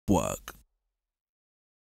Network.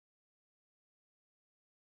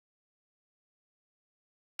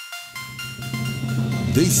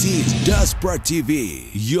 This is Desperate TV,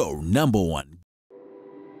 your number one.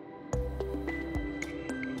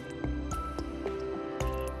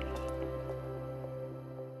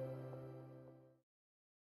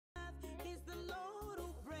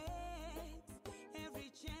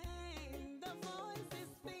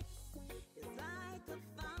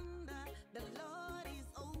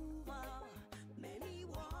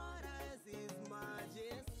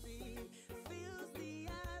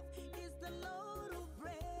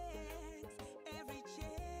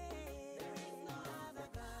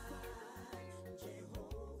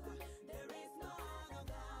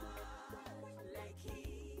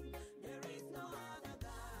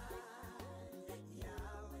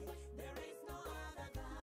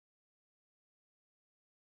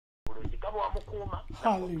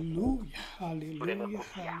 Hallelujah, hallelujah,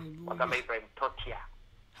 hallelujah.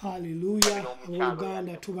 Hallelujah.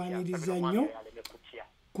 Abooluganda tubaniriza nnyo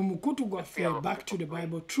ku mukutu gwaffe Back to the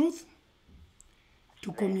Bible Truth.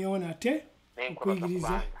 Tukomyewo nate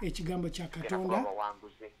okuyigiriza ekigambo kya Katonda.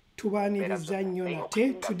 Tubaniriza nnyo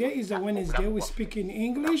nate. Today is a Wednesday. We speak in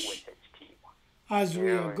English. As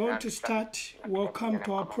we are going to start, welcome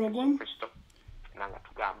to our program.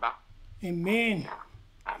 Amen.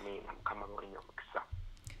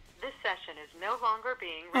 This session is no longer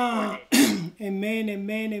being recorded. Amen,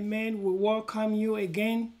 amen, amen. We welcome you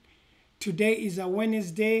again. Today is a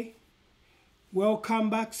Wednesday.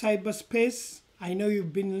 Welcome back, Cyberspace. I know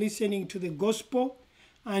you've been listening to the gospel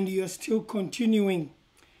and you're still continuing.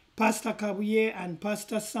 Pastor Kabuye and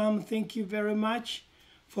Pastor Sam, thank you very much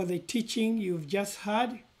for the teaching you've just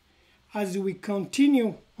heard. As we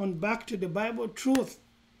continue on Back to the Bible Truth,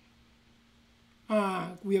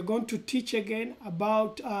 we are going to teach again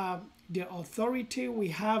about the authority we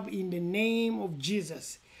have in the name of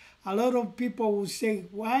Jesus. A lot of people will say,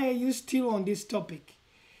 why are you still on this topic?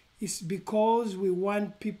 It's because we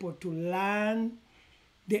want people to learn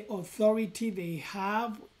the authority they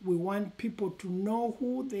have. We want people to know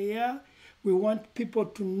who they are. We want people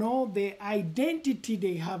to know the identity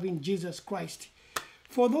they have in Jesus Christ.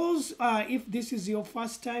 For those, if this is your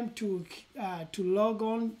first time to log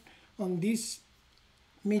on this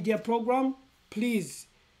media program, please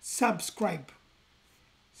subscribe.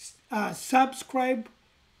 Subscribe,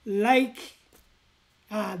 like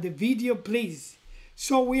the video, please.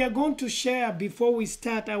 So we are going to share. Before we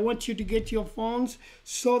start, I want you to get your phones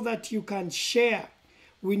so that you can share.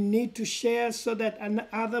 We need to share so that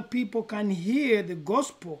other people can hear the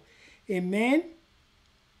gospel. Amen.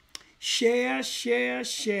 Share, share,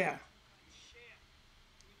 share.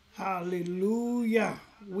 Hallelujah.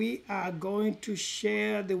 We are going to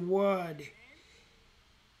share the word.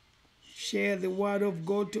 Share the word of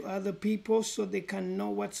God to other people so they can know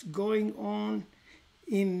what's going on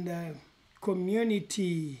in the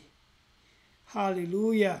community.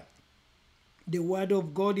 Hallelujah. The word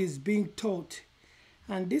of God is being taught.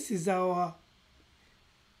 And this is our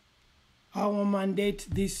mandate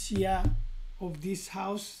this year of this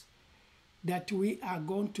house, that we are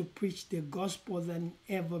going to preach the gospel than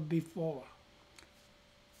ever before.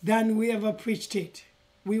 Than we ever preached it.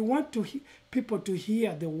 We want people to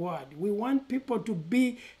hear the word. We want people to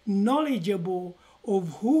be knowledgeable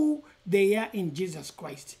of who they are in Jesus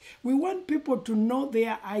Christ. We want people to know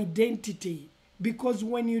their identity, because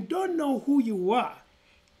when you don't know who you are,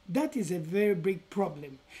 that is a very big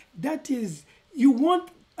problem. That is, you won't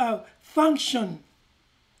function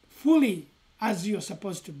fully as you're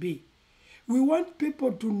supposed to be. We want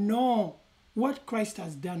people to know what Christ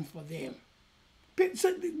has done for them.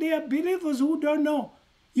 So there are believers who don't know.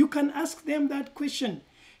 You can ask them that question,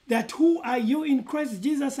 that who are you in Christ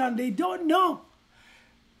Jesus, and they don't know.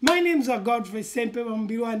 My name's Godfrey Sempe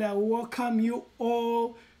Bambiru, and I welcome you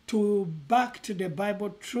all to Back to the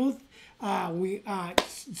Bible Truth.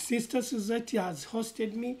 Sister Suzette has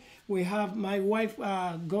hosted me. We have my wife,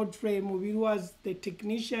 Godfrey Mubiru, as the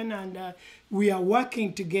technician, and we are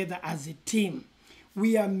working together as a team.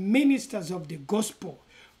 We are ministers of the gospel.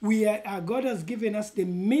 God has given us the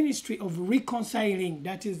ministry of reconciling.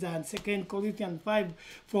 That is 2 Corinthians 5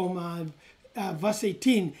 from verse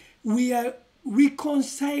 18. We are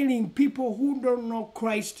reconciling people who don't know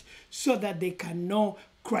Christ so that they can know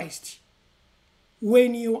Christ.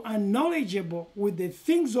 When you are knowledgeable with the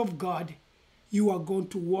things of God, you are going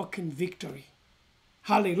to walk in victory.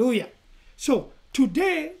 Hallelujah. So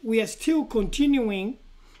today we are still continuing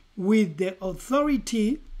with the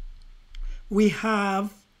authority we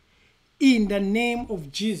have in the name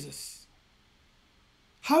of Jesus.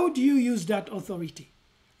 How do you use that authority?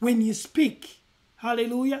 When you speak,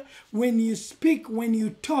 Hallelujah. When you speak, when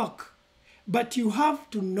you talk, but you have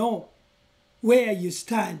to know where you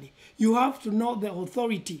stand. You have to know the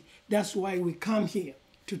authority. That's why we come here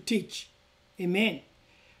to teach. Amen.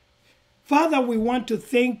 Father, we want to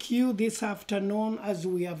thank you this afternoon as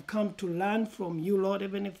we have come to learn from you, Lord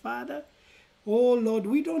Heavenly Father. Oh Lord,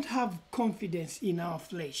 we don't have confidence in our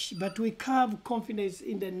flesh, but we have confidence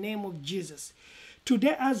in the name of Jesus.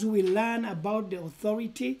 Today, as we learn about the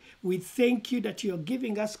authority, we thank you that you are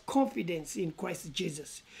giving us confidence in Christ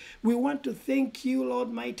Jesus. We want to thank you,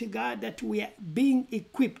 Lord Mighty God, that we are being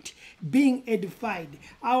equipped, being edified.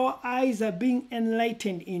 Our eyes are being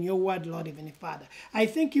enlightened in your word, Lord Heavenly Father. I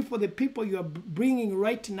thank you for the people you are bringing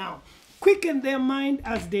right now. Quicken their mind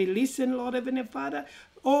as they listen, Lord Heavenly Father.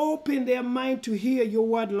 Open their mind to hear your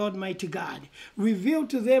word, Lord Mighty God. Reveal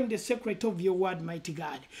to them the secret of your word, Mighty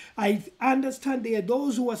God. I understand there are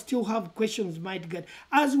those who still have questions, Mighty God.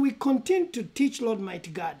 As we continue to teach, Lord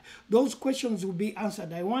Mighty God, those questions will be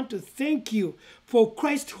answered. I want to thank you for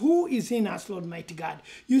Christ who is in us, Lord Mighty God.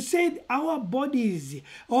 You said our bodies,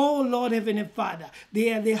 oh Lord Heavenly Father,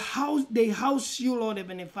 they are the house, they house you, Lord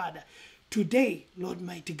Heavenly Father. Today, Lord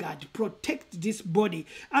Mighty God, protect this body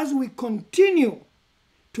as we continue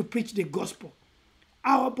to preach the gospel.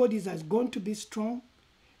 Our bodies are going to be strong.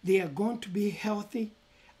 They are going to be healthy.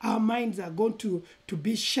 Our minds are going to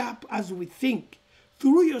be sharp as we think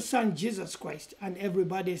through your Son, Jesus Christ. And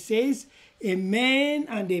everybody says, amen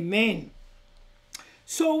and amen.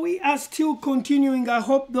 So we are still continuing. I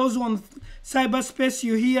hope those on cyberspace,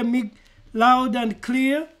 you hear me loud and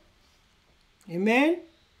clear. Amen.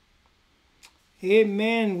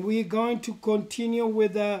 Amen. We're going to continue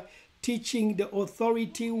with teaching the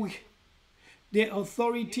authority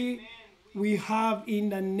we have in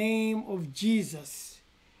the name of Jesus.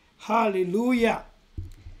 Hallelujah.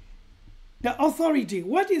 The authority.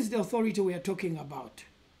 What is the authority we are talking about?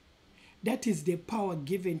 That is the power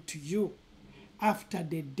given to you after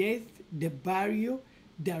the death, the burial,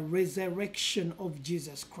 the resurrection of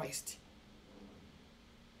Jesus Christ.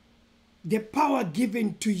 The power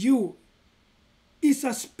given to you is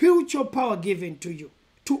a spiritual power given to you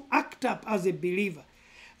to act up as a believer.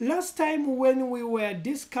 Last time when we were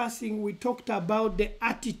discussing, we talked about the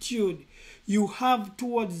attitude you have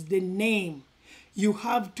towards the name, you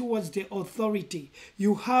have towards the authority,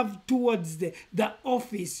 you have towards the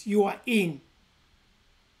office you are in,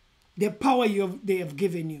 the power they have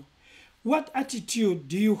given you. What attitude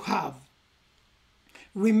do you have?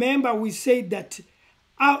 Remember, we said that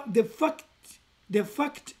the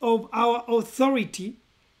fact of our authority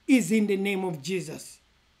is in the name of Jesus.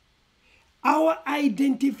 Our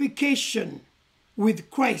identification with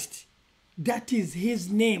Christ, that is his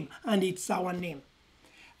name and it's our name.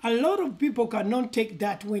 A lot of people cannot take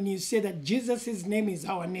that when you say that Jesus' name is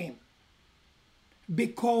our name,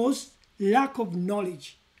 because lack of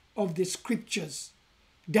knowledge of the scriptures.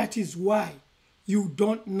 That is why you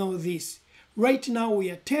don't know this. Right now we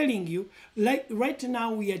are telling you, right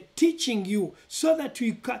now we are teaching you so that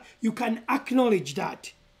you can acknowledge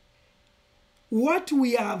that what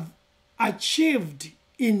we have achieved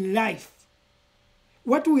in life,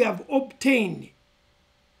 what we have obtained,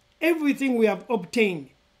 everything we have obtained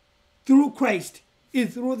through Christ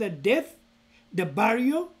is through the death, the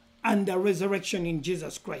burial, and the resurrection in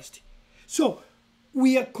Jesus Christ. So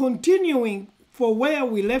we are continuing for where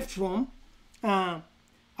we left from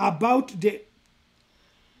about the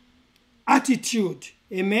attitude.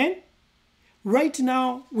 Amen. Right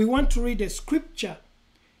now we want to read a scripture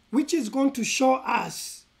which is going to show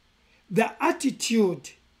us the attitude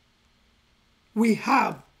we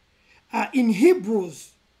have. In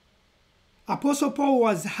Hebrews, Apostle Paul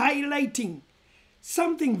was highlighting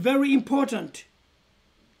something very important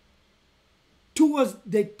towards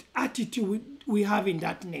the attitude we have in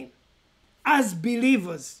that name as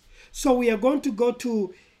believers. So we are going to go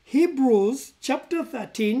to Hebrews chapter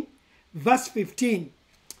 13, verse 15.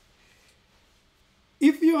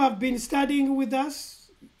 If you have been studying with us,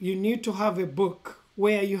 you need to have a book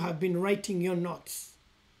where you have been writing your notes.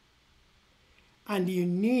 And you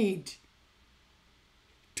need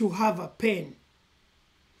to have a pen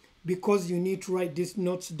because you need to write these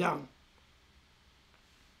notes down.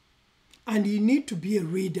 And you need to be a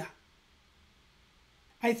reader.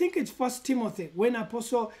 I think it's 1 Timothy, when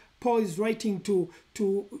Apostle Paul is writing to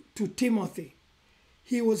Timothy,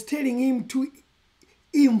 he was telling him to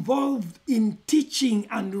involve in teaching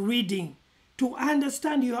and reading. To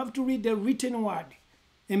understand, you have to read the written word.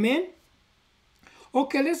 Amen?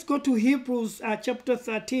 Okay, let's go to Hebrews chapter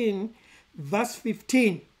 13, verse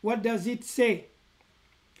 15. What does it say?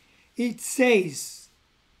 It says,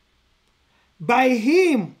 by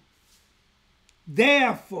him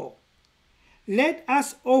Therefore, let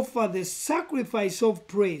us offer the sacrifice of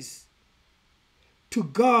praise to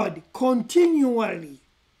God continually.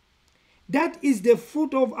 That is the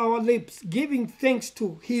fruit of our lips, giving thanks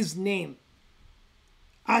to his name.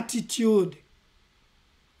 Attitude.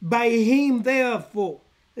 By him, therefore,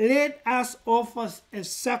 let us offer a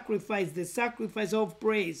sacrifice, the sacrifice of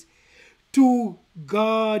praise to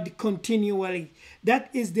God continually. That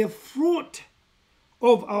is the fruit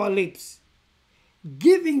of our lips,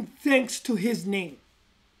 giving thanks to his name.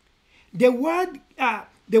 The word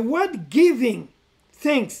giving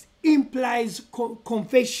thanks implies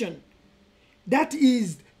confession. That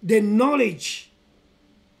is the knowledge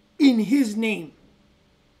in his name.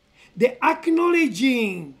 The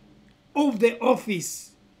acknowledging of the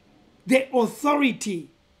office, the authority.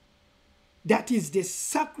 That is the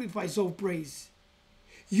sacrifice of praise.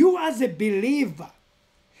 You as a believer,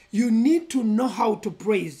 you need to know how to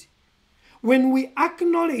praise. When we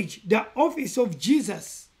acknowledge the office of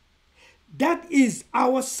Jesus, that is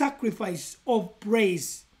our sacrifice of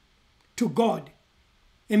praise to God.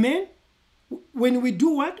 Amen? When we do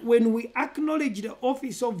what? When we acknowledge the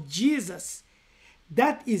office of Jesus,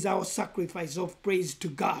 that is our sacrifice of praise to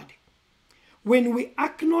God. When we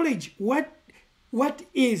acknowledge what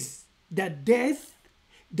is the death,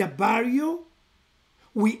 the burial,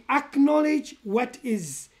 we acknowledge what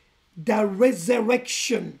is the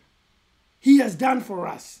resurrection he has done for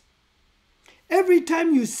us. Every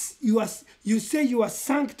time you say you are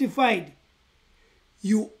sanctified,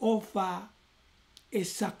 you offer a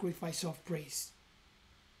sacrifice of praise.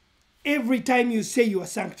 Every time you say you are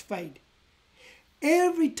sanctified,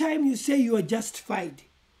 every time you say you are justified,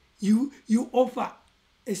 you offer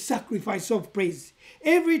a sacrifice of praise.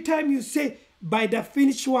 Every time you say by the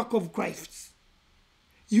finished work of Christ,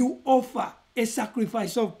 you offer a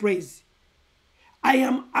sacrifice of praise. I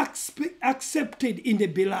am accepted in the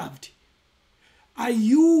beloved. Are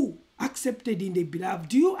you accepted in the beloved?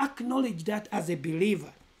 Do you acknowledge that as a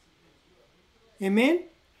believer? Amen?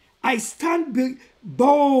 I stand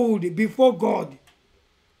bold before God.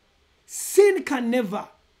 Sin can never,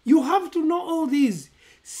 you have to know all these.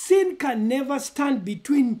 Sin can never stand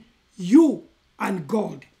between you and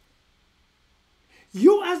God.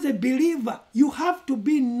 You as a believer, you have to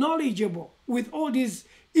be knowledgeable with all this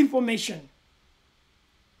information.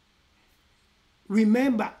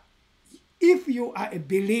 Remember, if you are a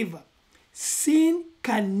believer, sin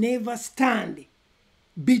can never stand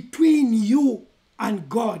between you and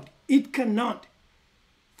God. It cannot.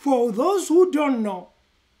 For those who don't know,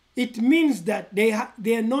 it means that they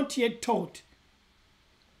are not yet taught.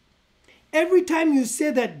 Every time you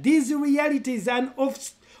say that this reality is an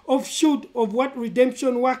offshoot of what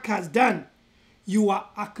redemption work has done, you are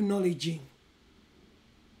acknowledging.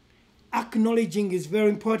 Acknowledging is very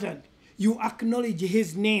important. You acknowledge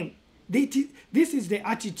his name. This is the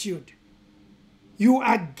attitude. You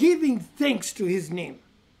are giving thanks to his name.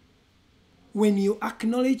 When you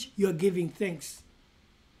acknowledge, you are giving thanks.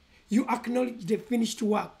 You acknowledge the finished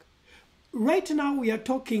work. Right now we are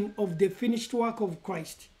talking of the finished work of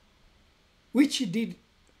Christ, which he did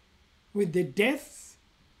with the death,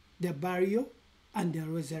 the burial, and the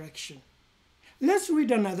resurrection. Let's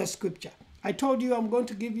read another scripture. I told you I'm going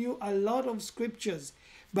to give you a lot of scriptures,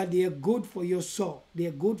 but they are good for your soul. They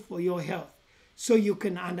are good for your health, so you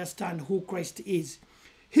can understand who Christ is.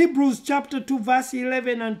 Hebrews chapter 2, verse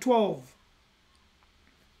 11 and 12.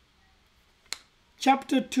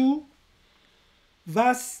 Chapter 2,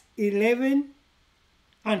 verse 11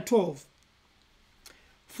 and 12.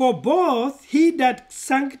 For both he that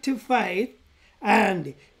sanctified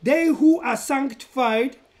and they who are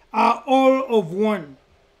sanctified are all of one,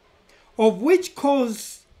 of which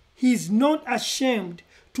cause he is not ashamed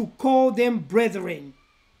to call them brethren,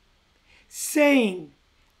 saying,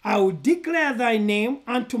 I will declare thy name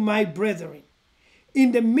unto my brethren.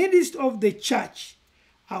 In the midst of the church,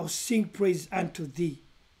 I'll sing praise unto thee.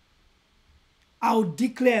 I'll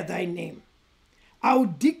declare thy name. I'll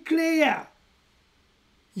declare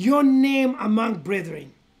your name among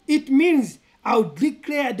brethren. It means I'll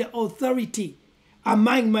declare the authority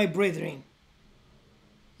among my brethren.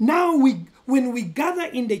 Now when we gather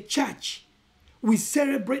in the church, we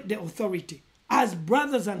celebrate the authority as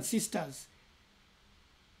brothers and sisters.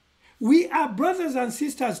 We are brothers and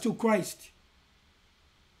sisters to Christ.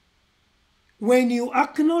 When you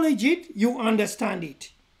acknowledge it, you understand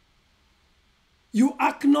it. You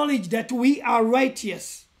acknowledge that we are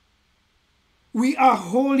righteous. We are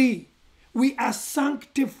holy. We are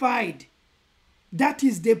sanctified. That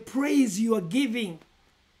is the praise you are giving.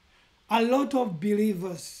 A lot of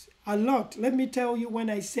believers, let me tell you when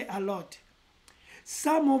I say a lot.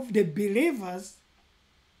 Some of the believers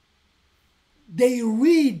they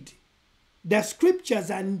read the scriptures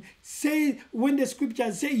and say, when the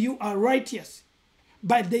scriptures say you are righteous,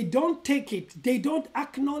 but they don't take it, they don't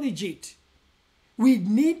acknowledge it. We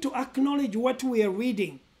need to acknowledge what we are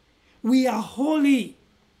reading. We are holy.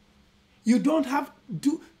 You don't have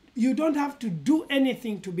to do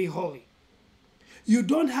anything to be holy. You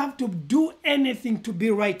don't have to do anything to be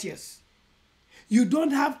righteous. You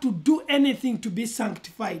don't have to do anything to be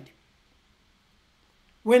sanctified.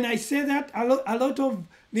 When I say that, a lot of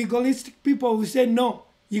legalistic people will say, no,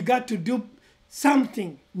 you got to do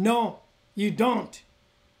something. No, you don't.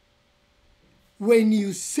 When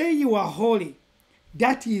you say you are holy,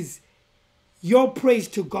 that is your praise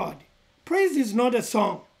to God. Praise is not a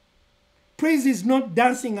song. Praise is not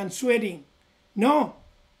dancing and sweating. No.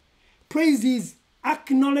 Praise is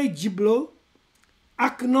acknowledgeable,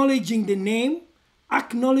 acknowledging the name,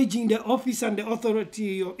 acknowledging the office and the authority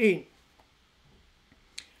you're in.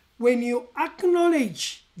 When you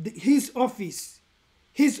acknowledge his office,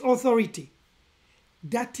 his authority,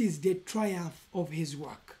 that is the triumph of his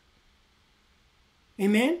work.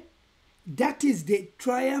 Amen? That is the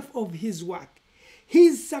triumph of his work.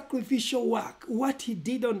 His sacrificial work, what he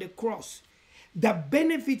did on the cross, the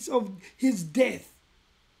benefits of his death,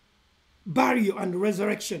 burial, and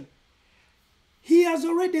resurrection. He has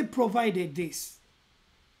already provided this.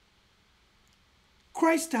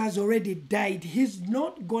 Christ has already died. He's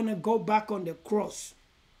not going to go back on the cross.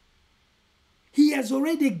 He has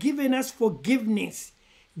already given us forgiveness,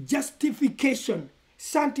 justification,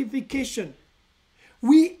 sanctification.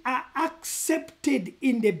 We are accepted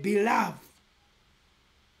in the beloved.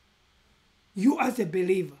 You as a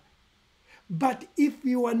believer. But if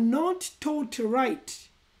you are not taught right,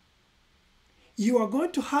 you are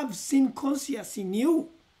going to have sin conscience in you.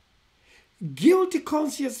 Guilty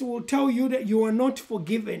conscience will tell you that you are not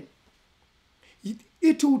forgiven.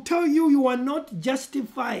 It will tell you you are not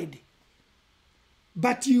justified.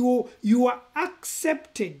 But you are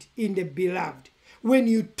accepted in the beloved. When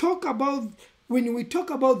we talk about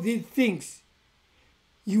these things,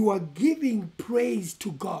 you are giving praise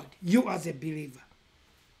to God, you as a believer.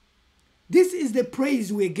 This is the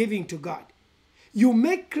praise we're giving to God. You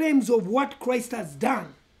make claims of what Christ has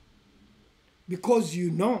done because you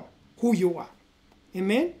know who you are.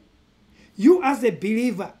 Amen? You as a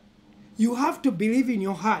believer, you have to believe in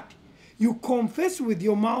your heart. You confess with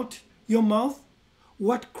your mouth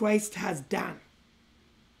what Christ has done.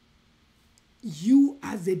 You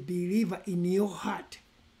as a believer in your heart,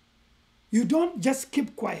 you don't just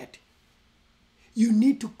keep quiet. You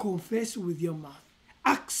need to confess with your mouth.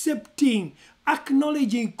 Accepting,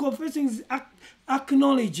 acknowledging, confessing is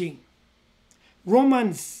acknowledging.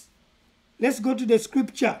 Romans, let's go to the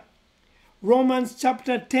scripture. Romans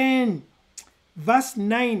chapter 10, verse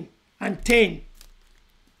 9 and 10.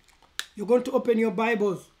 You're going to open your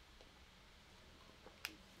Bibles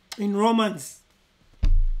in Romans.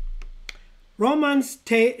 Romans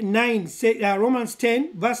 10,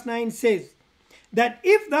 verse 9 says, that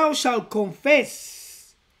if thou shalt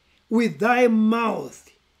confess with thy mouth,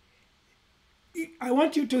 I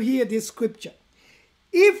want you to hear this scripture.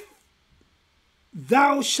 If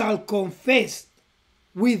thou shalt confess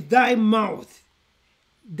with thy mouth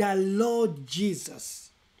the Lord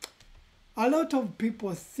Jesus. A lot of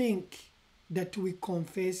people think that we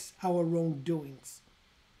confess our wrongdoings.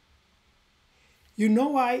 You know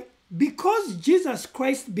why? Because Jesus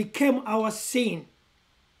Christ became our sin.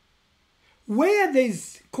 Where there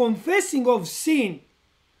is confessing of sin,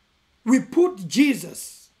 we put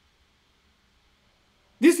Jesus.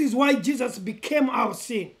 This is why Jesus became our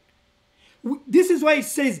sin. This is why it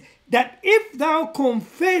says that if thou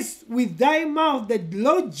confess with thy mouth the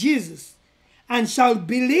Lord Jesus and shalt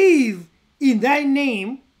believe in thy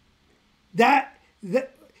name, that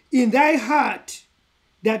in thy heart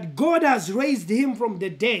that God has raised him from the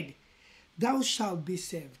dead, thou shalt be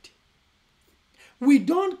saved. We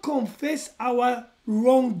don't confess our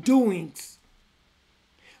wrongdoings.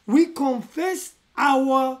 We confess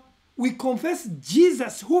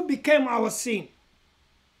Jesus who became our sin.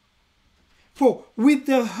 For with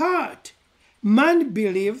the heart man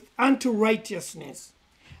believed unto righteousness,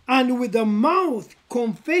 and with the mouth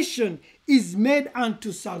confession is made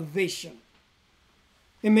unto salvation.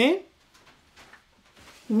 Amen?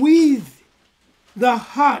 With the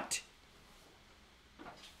heart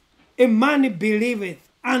a man believeth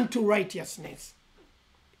unto righteousness.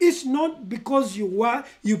 It's not because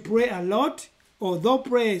you pray a lot, although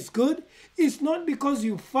prayer is good. It's not because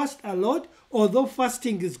you fast a lot, although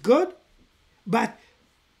fasting is good. But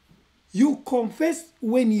you confess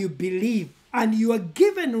when you believe, and you are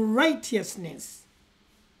given righteousness.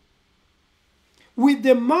 with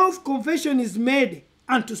the mouth confession is made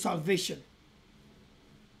unto salvation.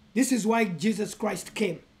 This is why Jesus Christ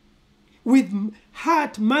came. With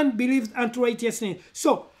heart man believes unto righteousness.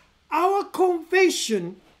 So our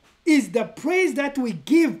confession is the praise that we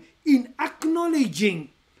give in acknowledging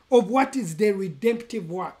of what is the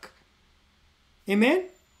redemptive work. Amen?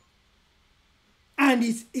 And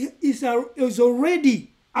it's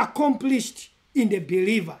already accomplished in the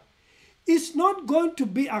believer. It's not going to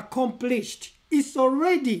be accomplished. It's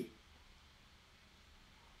already.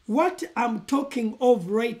 What I'm talking of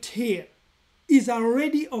right here is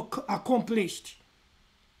already accomplished.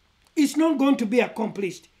 It's not going to be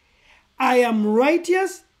accomplished. I am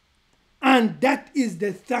righteous, and that is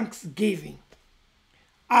the thanksgiving.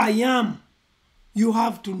 I am. You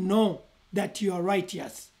have to know that you are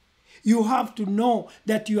righteous. You have to know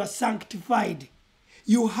that you are sanctified.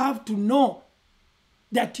 You have to know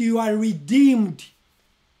that you are redeemed.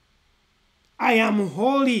 I am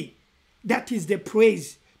holy. That is the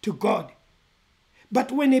praise to God.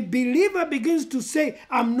 But when a believer begins to say,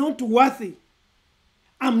 I'm not worthy,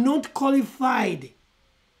 I'm not qualified,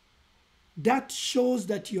 that shows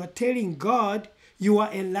that you are telling God you are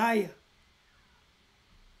a liar.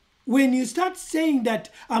 When you start saying that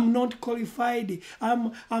I'm not qualified,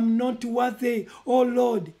 I'm not worthy, oh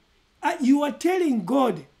Lord, you are telling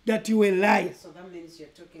God that you are a liar. So that means you're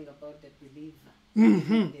talking about the believer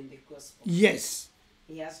in the gospel. Yes.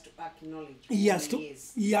 He has to acknowledge He has who to. he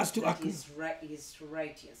is. He has to That acknowledge. he's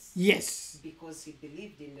righteous. Yes. Because he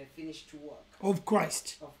believed in the finished work Of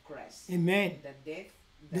Christ. of Christ. Amen. The death,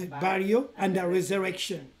 The burial and the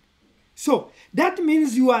resurrection. So that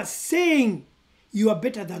means you are saying you are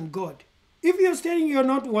better than God. If you're saying you're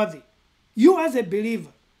not worthy, you as a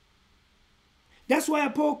believer. That's why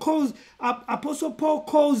Apostle Paul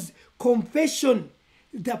calls confession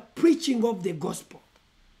the preaching of the gospel.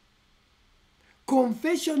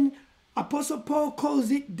 Confession, Apostle Paul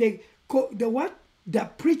calls it the what? The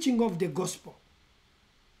preaching of the gospel.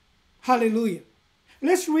 Hallelujah.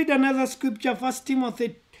 Let's read another scripture, 1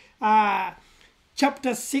 Timothy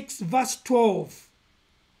chapter 6, verse 12.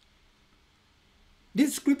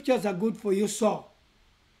 These scriptures are good for you, so.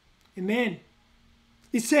 Amen.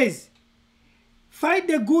 It says, fight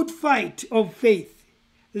the good fight of faith.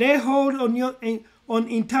 Lay hold on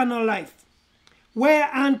eternal life,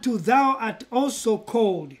 whereunto thou art also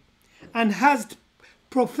called, and hast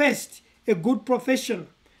professed a good profession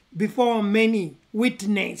before many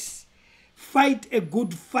witnesses. Fight a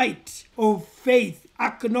good fight of faith,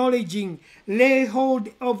 acknowledging, lay hold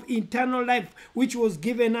of eternal life, which was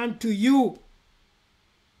given unto you.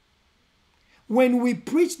 When we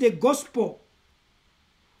preach the gospel,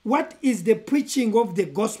 what is the preaching of the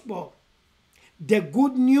gospel? The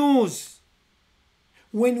good news.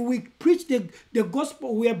 When we preach the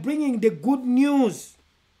gospel, we are bringing the good news.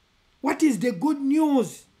 What is the good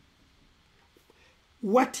news?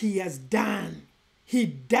 What he has done. He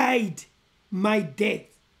died my death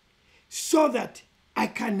so that I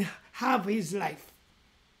can have his life.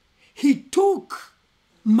 He took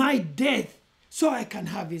my death so I can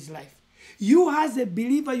have his life. You as a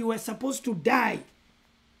believer, you were supposed to die.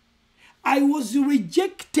 I was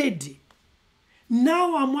rejected.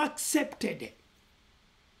 Now I'm accepted.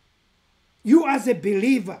 You as a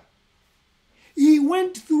believer. He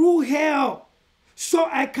went through hell so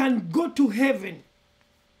I can go to heaven.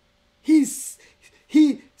 He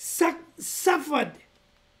suffered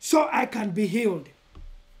so I can be healed.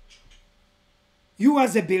 You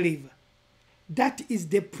as a believer. That is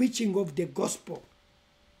the preaching of the gospel.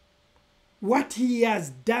 What he has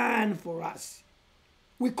done for us.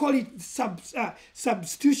 We call it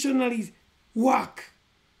substitutionary work.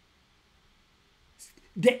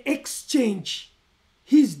 The exchange.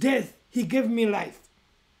 His death, he gave me life.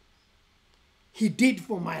 He did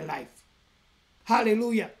for my life.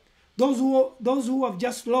 Hallelujah. Those who have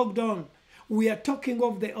just logged on, we are talking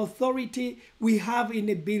of the authority we have in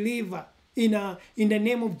a believer, in the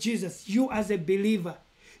name of Jesus. You as a believer,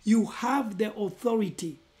 you have the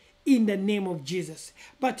authority in the name of Jesus.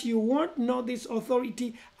 But you won't know this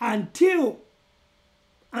authority until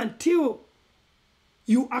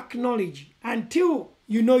you acknowledge, until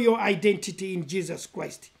you know your identity in Jesus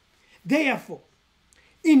Christ. Therefore,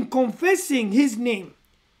 in confessing his name,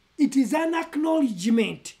 it is an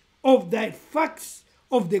acknowledgement of the facts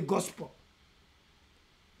of the gospel.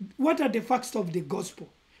 What are the facts of the gospel?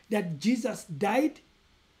 That Jesus died,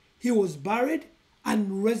 he was buried,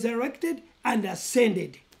 and resurrected, and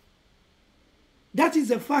ascended. That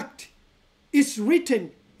is a fact. It's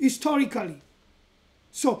written historically.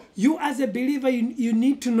 So you as a believer, you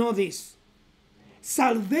need to know this.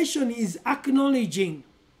 Salvation is acknowledging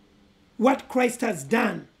what Christ has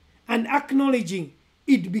done and acknowledging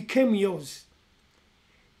it became yours.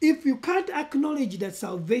 If you can't acknowledge that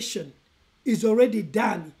salvation is already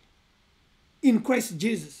done in Christ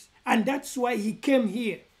Jesus, and that's why he came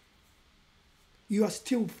here, you are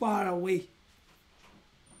still far away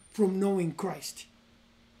from knowing Christ.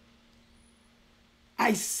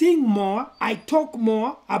 I sing more, I talk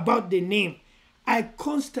more about the name. I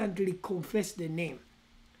constantly confess the name.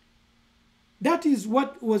 That is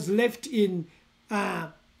what was left in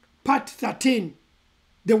part 13,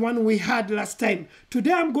 the one we had last time.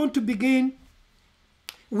 Today I'm going to begin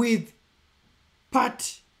with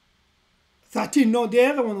part 13. No, the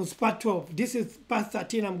other one was part 12. This is part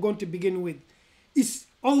 13 I'm going to begin with. It's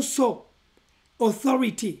also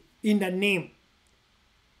authority in the name.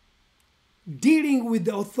 Dealing with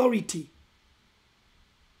the authority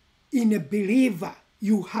in a believer,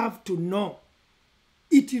 you have to know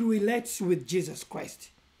it relates with Jesus Christ.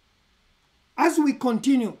 As we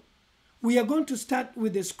continue, we are going to start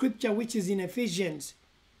with the scripture which is in Ephesians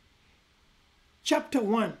chapter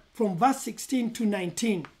 1 from verse 16 to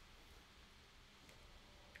 19.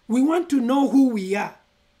 We want to know who we are,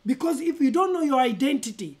 because if you don't know your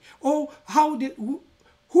identity or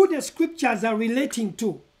who the scriptures are relating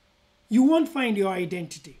to, you won't find your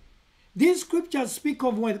identity. These scriptures speak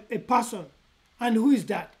of a person, and who is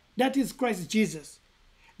that? That is Christ Jesus.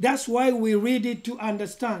 That's why we read it to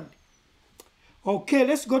understand. Okay,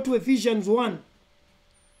 let's go to Ephesians 1.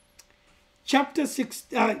 Chapter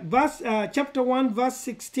 1, verse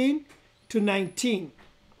 16 to 19.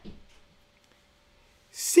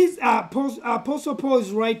 Apostle Paul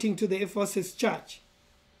is writing to the Ephesus church.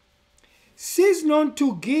 Cease not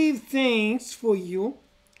to give thanks for you,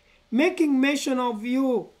 making mention of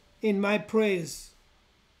you in my prayers,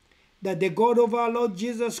 that the God of our Lord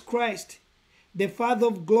Jesus Christ, the Father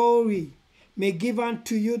of glory, may give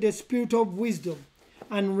unto you the spirit of wisdom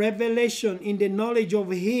and revelation in the knowledge of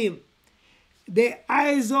him, the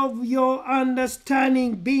eyes of your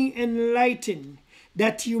understanding being enlightened,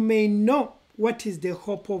 that you may know what is the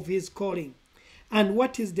hope of his calling, and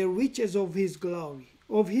what is the riches of his glory,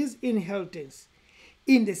 of his inheritance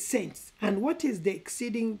in the saints, and what is the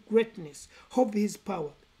exceeding greatness of his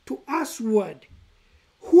power to usward,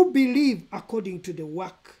 who believe according to the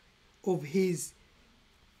work of his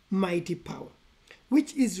mighty power,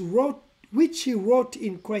 which he wrought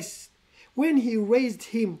in Christ when he raised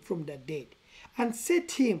him from the dead and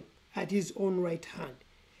set him at his own right hand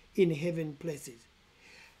in heaven places.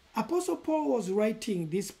 Apostle Paul was writing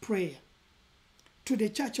this prayer to the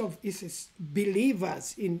church of Ephesus,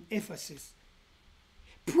 believers in Ephesus,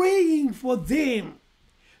 praying for them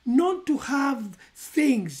not to have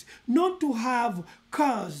things, not to have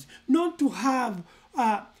cars, not to have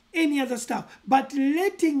any other stuff, but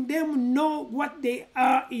letting them know what they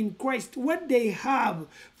are in Christ, what they have,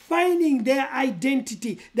 finding their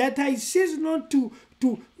identity. That I cease not to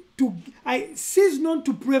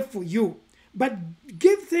pray for you, but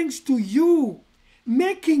give thanks to you,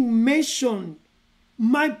 making mention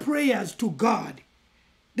my prayers to God,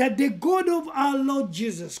 that the God of our Lord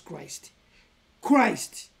Jesus Christ,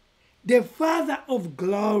 the Father of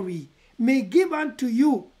glory, may give unto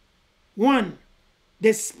you, one,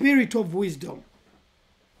 the spirit of wisdom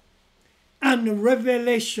and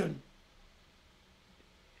revelation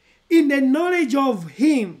in the knowledge of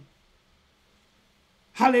him.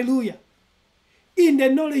 Hallelujah. In the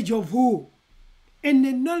knowledge of who? In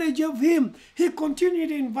the knowledge of him. He continued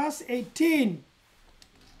in verse 18.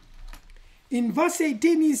 In verse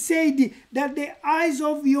 18 he said that the eyes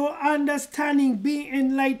of your understanding be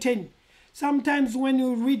enlightened. Sometimes when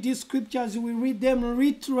you read these scriptures, we read them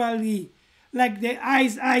literally, like the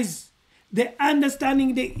eyes, the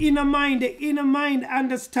understanding, the inner mind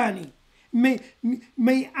understanding. May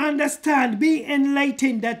understand, be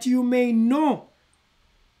enlightened, that you may know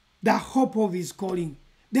the hope of his calling.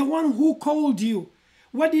 The one who called you.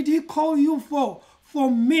 What did he call you for?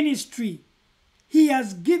 For ministry. He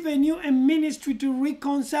has given you a ministry to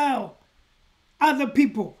reconcile other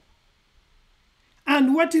people.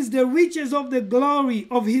 And what is the riches of the glory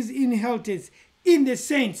of his inheritance in the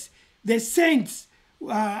saints? The saints,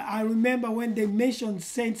 I remember when they mentioned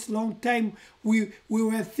saints long time, we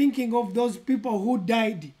were thinking of those people who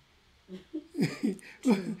died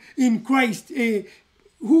in Christ,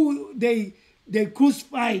 who they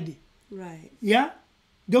crucified. Right. Yeah?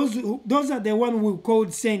 Those are the ones we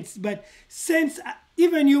called saints. But saints,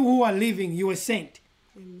 even you who are living, you are saint.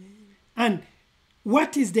 Amen. And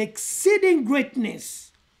what is the exceeding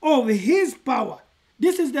greatness of his power?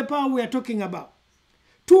 This is the power we are talking about.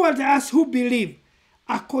 Towards us who believe,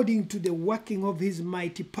 according to the working of his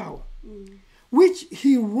mighty power. which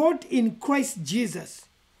he wrought in Christ Jesus,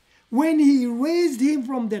 when he raised him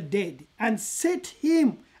from the dead and set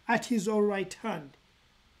him at his own right hand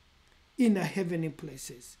in the heavenly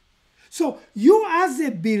places. So you as a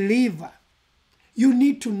believer, you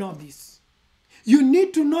need to know this. You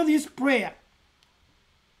need to know this prayer.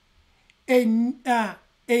 A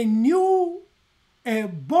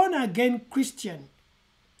born-again Christian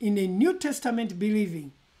in a New Testament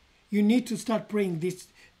believing, you need to start praying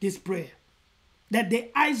this prayer, that the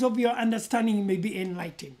eyes of your understanding may be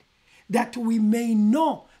enlightened, that we may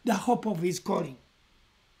know the hope of his calling,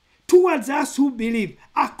 towards us who believe,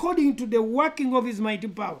 according to the working of his mighty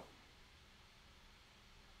power.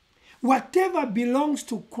 Whatever belongs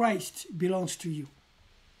to Christ belongs to you.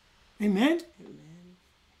 Amen? Amen.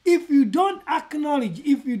 If you don't acknowledge,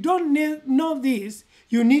 if you don't know this,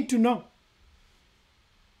 you need to know.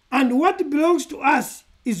 And what belongs to us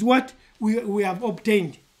is what we have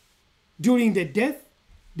obtained during the death,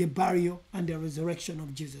 the burial, and the resurrection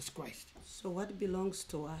of Jesus Christ. So what belongs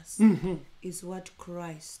to us is what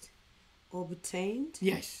Christ obtained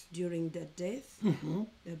Yes. during the death,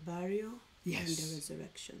 the burial, and Yes. the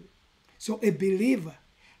resurrection. So a believer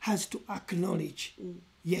has to acknowledge.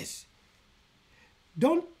 Yes.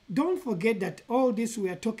 Don't forget that all this we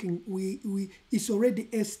are talking, is already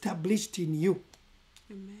established in you.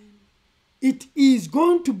 Amen. It is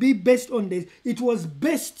going to be based on this. It was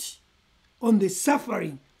based on the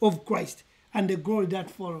suffering of Christ and the glory that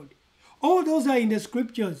followed. All those are in the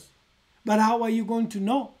scriptures. But how are you going to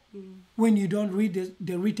know when you don't read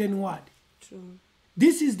the written word? True.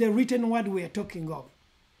 This is the written word we are talking of.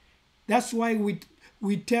 That's why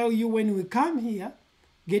we tell you when we come here,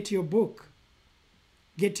 get your book,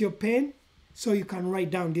 get your pen, so you can write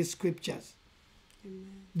down these scriptures.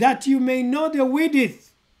 Amen. That you may know the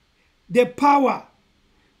width, the power,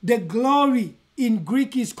 the glory. In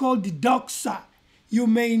Greek is called the doxa. You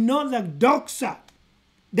may know the doxa,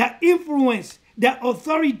 the influence, the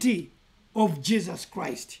authority of Jesus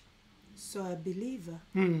Christ. So a believer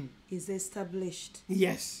is established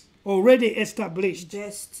Yes, already established.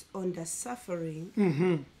 based on the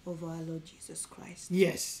suffering of our Lord Jesus Christ.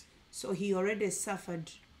 Yes, So he already suffered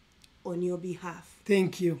on your behalf.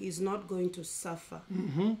 thank you. He's not going to suffer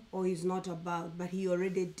or he's not about, but he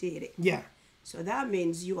already did it. Yeah, So that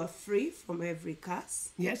means you are free from every curse,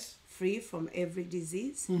 yes, free from every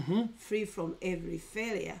disease, free from every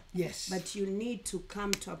failure. yes. But you need to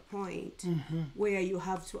come to a point where you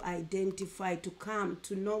have to identify, to come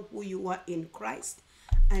to know who you are in Christ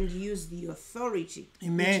and use the authority,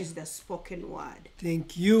 Amen. which is the spoken word.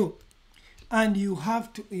 Thank you. And you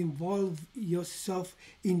have to involve yourself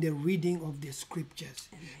in the reading of the scriptures.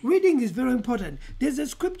 Reading is very important. There's a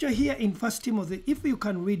scripture here in 1 Timothy. If you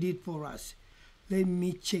can read it for us, let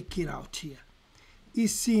me check it out here.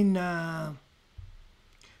 It's in 1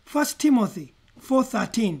 Timothy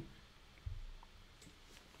 4:13.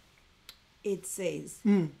 It says,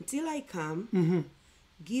 "Till I come,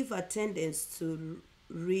 give attendance to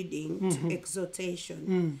reading, to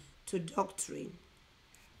exhortation, to doctrine."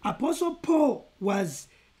 Apostle Paul was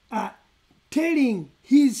telling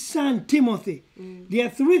his son Timothy, there are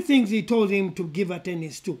three things he told him to give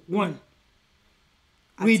attendance to. One,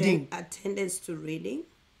 reading. Attendance to reading,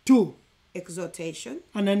 Two, exhortation,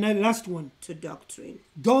 and then the last one. to doctrine.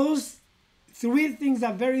 Those three things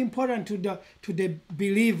are very important to the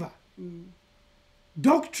believer.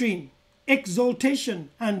 Doctrine, exaltation,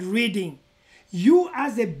 and reading. You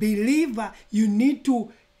as a believer, you need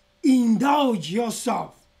to indulge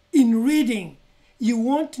yourself in reading. You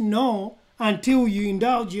won't know until you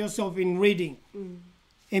indulge yourself in reading.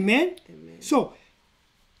 Amen? Amen. So,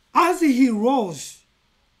 as he rose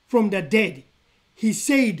from the dead, he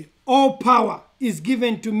said, all power is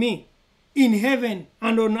given to me in heaven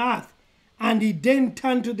and on earth. And he then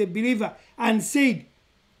turned to the believer and said,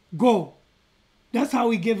 go. That's how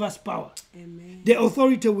he gave us power. Amen. The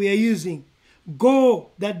authority we are using. Go,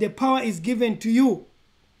 that the power is given to you.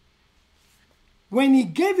 When he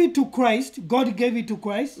gave it to Christ, God gave it to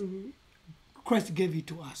Christ, Christ gave it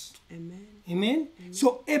to us. Amen. Amen?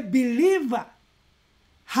 So a believer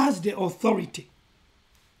has the authority.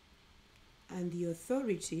 And the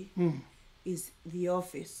authority is the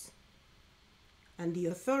office. And the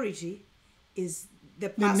authority is the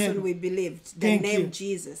person name. we believed, the Thank name you.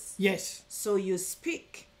 Jesus. Yes. So you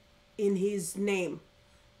speak in his name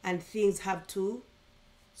and things have to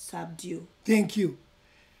subdue. Thank you.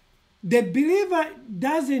 The believer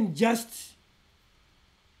doesn't just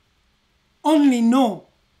only know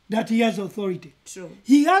that he has authority. True.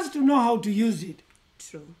 He has to know how to use it.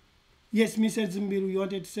 True. Yes, Mr. Zimbiru, you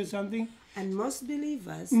wanted to say something? And most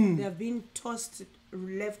believers, they have been tossed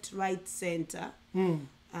left, right, center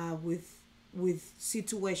with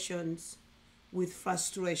situations, with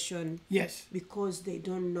frustration. Yes. Because they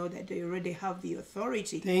don't know that they already have the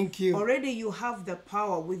authority. Thank you. Already you have the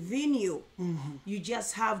power within you. You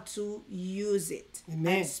just have to use it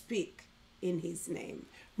and speak in his name.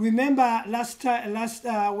 Remember last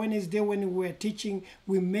Wednesday when we were teaching,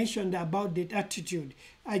 we mentioned about the attitude.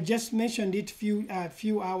 I just mentioned it few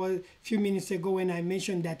minutes ago when I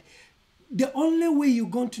mentioned that the only way you're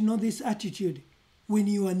going to know this attitude when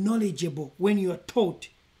you are knowledgeable, when you are taught.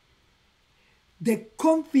 The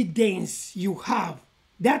confidence you have,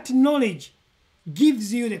 that knowledge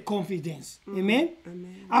gives you the confidence. Amen?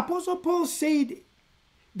 Amen. Apostle Paul said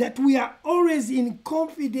that we are always in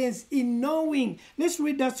confidence in knowing. Let's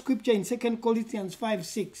read that scripture in 2 Corinthians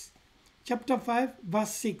 5:6. Chapter 5,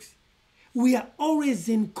 verse 6. We are always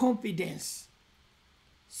in confidence.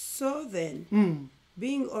 So then,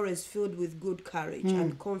 being always filled with good courage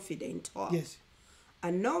and confident hope, Yes.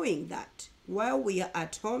 and knowing that while we are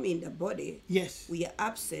at home in the body, Yes. we are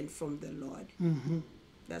absent from the Lord.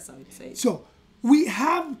 That's how it says. So we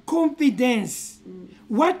have confidence.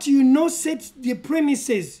 What you know sets the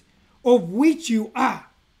premises of which you are.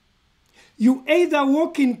 You either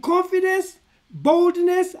walk in confidence,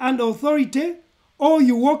 boldness, and authority, or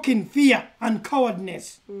you walk in fear and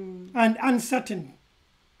cowardness and uncertainty.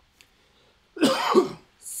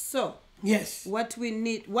 So, Yes. what we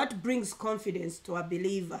need, what brings confidence to a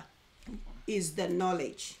believer is the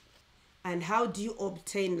knowledge. And how do you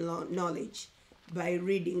obtain knowledge? By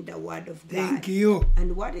reading the Word of God. Thank you.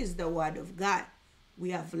 And what is the Word of God? We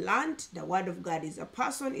have learned the Word of God is a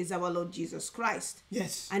person, is our Lord Jesus Christ.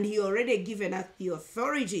 Yes. And he already given us the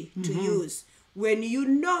authority to use. When you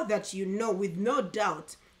know that you know with no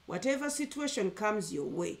doubt, whatever situation comes your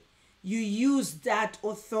way, you use that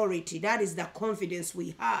authority. That is the confidence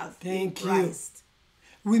we have Thank in you. Christ.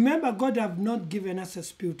 Remember, God have not given us a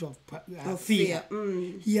spirit of fear.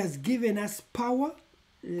 He has given us power,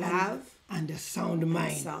 Love, and a sound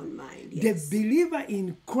mind. sound mind. Yes. The believer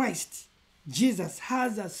in Christ Jesus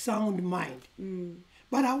has a sound mind.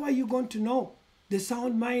 But how are you going to know the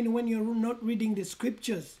sound mind when you're not reading the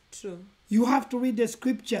scriptures? True. You have to read the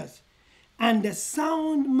scriptures. And the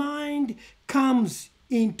sound mind comes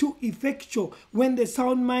into effectual when the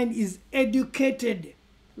sound mind is educated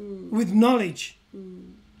with knowledge.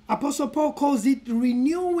 Apostle Paul calls it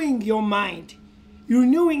renewing your mind,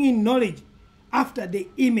 renewing in knowledge after the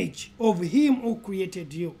image of him who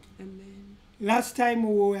created you. Amen. Last time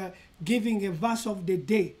we were giving a verse of the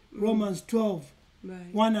day, Romans 12,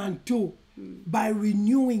 Right. 1 and 2, by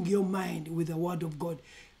renewing your mind with the word of God.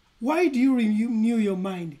 Why do you renew your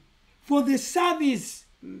mind? For the service,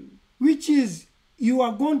 which is you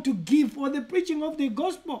are going to give for the preaching of the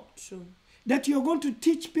gospel. True. That you're going to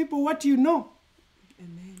teach people what you know.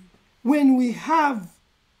 Amen. When we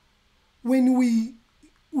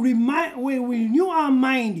renew our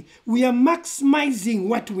mind, we are maximizing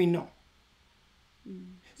what we know.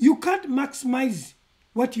 You can't maximize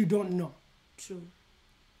what you don't know. True.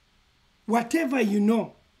 Whatever you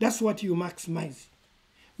know, that's what you maximize.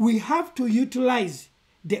 We have to utilize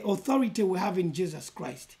the authority we have in Jesus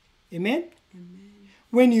Christ. Amen? Amen.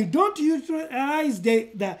 When you don't utilize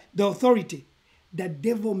the authority, the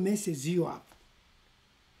devil messes you up.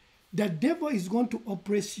 The devil is going to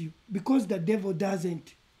oppress you because the devil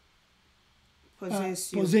doesn't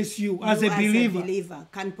possess you as a believer.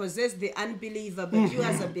 Can possess the unbeliever, but you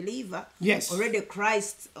as a believer, Yes. already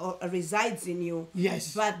Christ resides in you.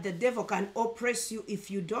 Yes. But the devil can oppress you if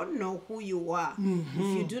you don't know who you are,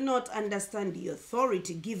 if you do not understand the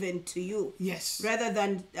authority given to you. Yes. Rather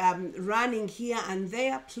than running here and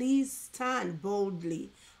there, please stand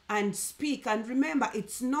boldly and speak. And remember,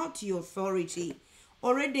 it's not your authority.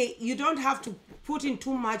 Already, you don't have to put in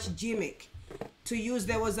too much gimmick to use.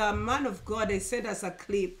 There was a man of God, they sent us a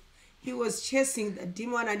clip. He was chasing the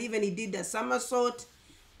demon and even he did the somersault.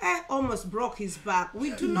 Almost broke his back. We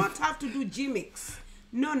do not have to do gimmicks.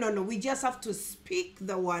 No. We just have to speak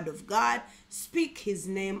the word of God, speak his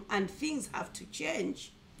name, and things have to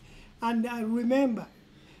change. And remember,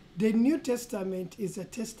 the New Testament is a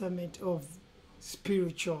testament of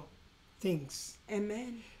spiritual things.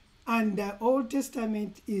 Amen. And the Old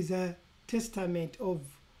Testament is a testament of,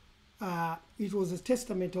 it was a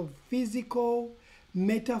testament of physical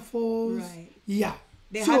metaphors. Right. Yeah.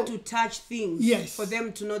 They had to touch things Yes. for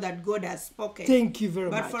them to know that God has spoken. Thank you very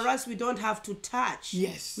much. But for us, we don't have to touch.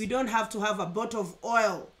 Yes. We don't have to have a bottle of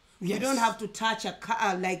oil. Yes. We don't have to touch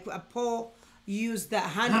like Paul used the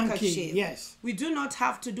handkerchief. Hanky, yes. We do not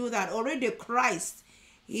have to do that. Already Christ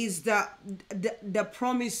is the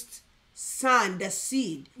promised son, the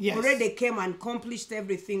seed, Yes. already came and accomplished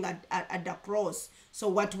everything at the cross. So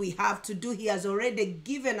what we have to do, he has already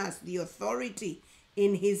given us the authority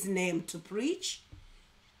in his name to preach,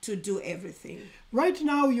 to do everything. Right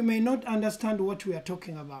now, you may not understand what we are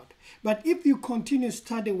talking about. But if you continue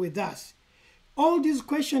study with us, all these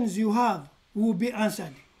questions you have will be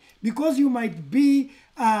answered. Because you might be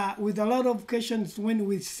with a lot of questions when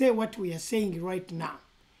we say what we are saying right now.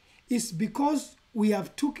 It's because we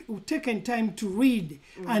have taken time to read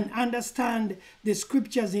and understand the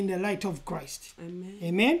scriptures in the light of Christ. Amen.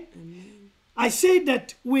 Amen? I say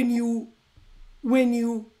that when you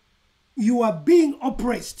are being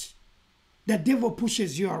oppressed, the devil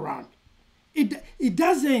pushes you around. It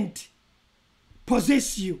doesn't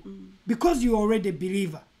possess you because you're already a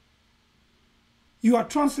believer. You are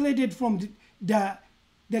translated from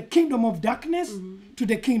the kingdom of darkness to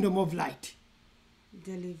the kingdom of light.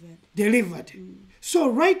 Delivered. So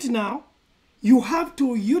right now, you have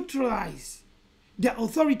to utilize the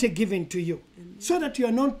authority given to you so that you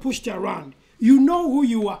are not pushed around. You know who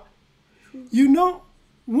you are. You know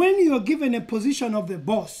when you are given a position of the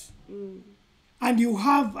boss and you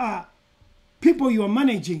have people you are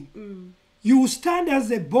managing, you stand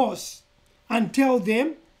as a boss and tell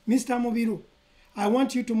them, Mr. Mobiru, I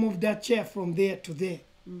want you to move that chair from there to there.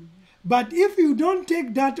 But if you don't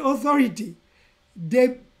take that authority,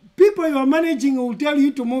 the people you are managing will tell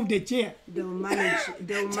you to move the chair. They'll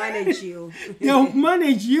manage you. They'll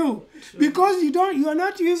manage you because you are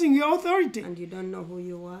not using your authority. And you don't know who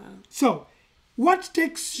you are. So, what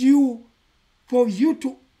takes you for you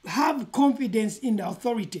to have confidence in the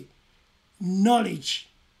authority? Knowledge.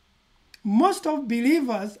 Most of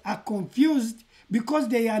believers are confused because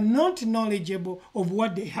they are not knowledgeable of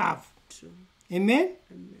what they have. True. Amen?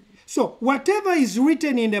 So, whatever is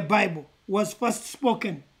written in the Bible was first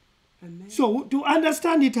spoken. Amen. So, to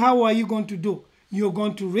understand it, how are you going to do? You're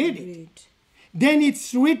going to read it. Then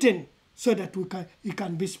it's written so that it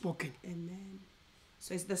can be spoken. Amen.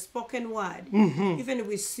 So it's the spoken word. Even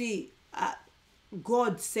we see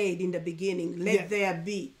God said in the beginning, let there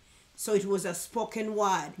be. So it was a spoken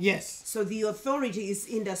word. Yes. So the authority is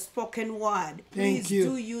in the spoken word. Please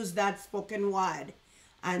do use that spoken word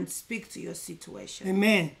and speak to your situation.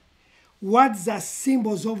 Amen. Words are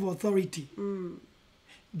symbols of authority.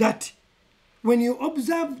 That when you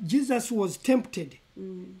observe, Jesus was tempted,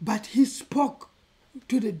 but he spoke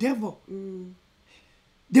to the devil.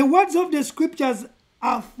 The words of the scriptures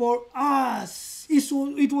are for us.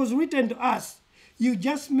 It was written to us. You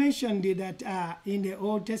just mentioned it that in the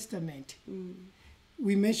Old Testament,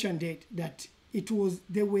 we mentioned it that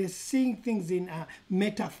they were seeing things in a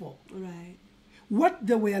metaphor. Right. What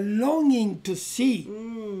they were longing to see,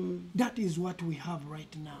 that is what we have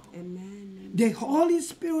right now. Amen. The Holy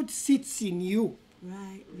Spirit sits in you.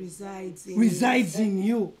 Right. Resides in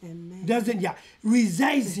you. Amen.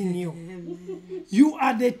 Resides in you. Amen. You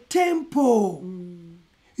are the temple.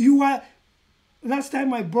 You are. Last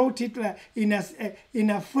time I brought it in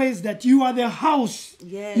a phrase that you are the house.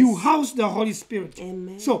 Yes. You house the Holy Spirit.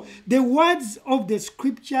 Amen. So the words of the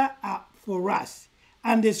scripture are for us,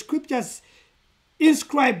 and the scriptures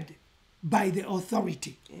inscribed by the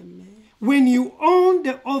authority. Amen. When you own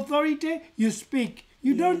the authority, you speak.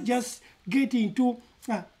 You don't just get into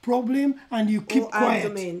a problem and you keep quiet.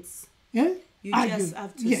 Arguments. Yeah? You just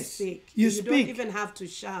have to speak. You don't even have to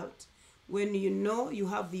shout. When you know you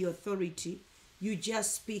have the authority, you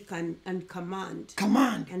just speak and command.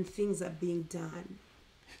 And things are being done.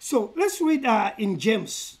 So let's read in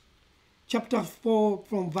James chapter 4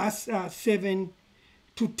 from verse 7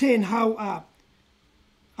 to 10 how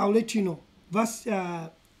I'll let you know.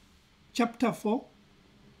 Chapter 4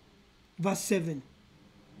 verse 7.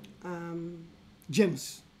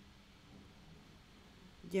 James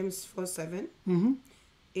 4:7.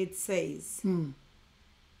 It says,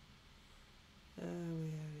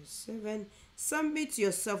 7. Submit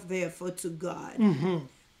yourself therefore to God.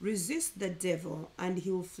 Resist the devil and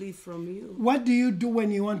he will flee from you. What do you do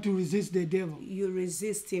when you want to resist the devil? You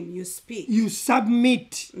resist him. You speak. You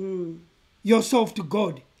submit yourself to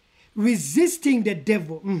God. Resisting the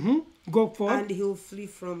devil. Go forward. And he will flee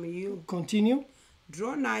from you. Continue.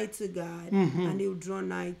 Draw nigh to God, and he will draw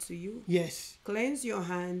nigh to you. Yes. Cleanse your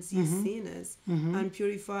hands, ye sinners, and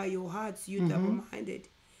purify your hearts, you double-minded.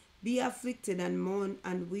 Be afflicted and mourn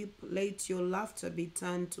and weep. Let your laughter be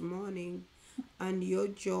turned to mourning, and your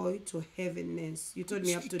joy to heaviness. You told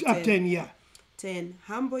me up to 10. 10, yeah. 10.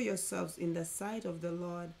 Humble yourselves in the sight of the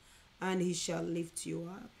Lord, and he shall lift you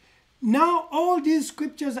up. Now all these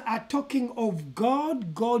scriptures are talking of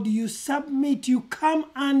God. God, you submit, you come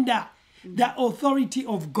under the authority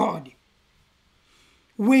of God.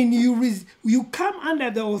 When you come under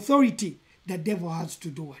the authority, the devil has to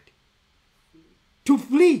do it. To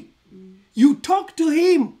flee. You talk to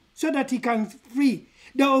him so that he can flee.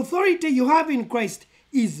 The authority you have in Christ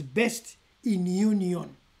is best in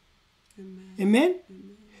union. Amen?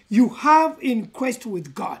 You have in Christ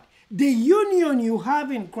with God. The union you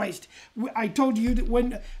have in Christ. I told you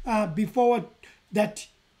when before that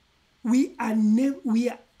we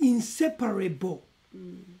are inseparable.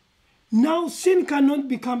 Now sin cannot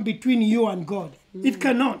become between you and God. It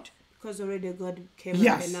cannot. Because already God came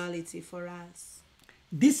Yes. a penalty for us.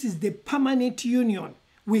 This is the permanent union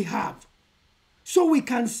we have. So we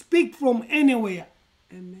can speak from anywhere.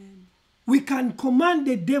 Amen. We can command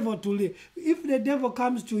the devil to leave. If the devil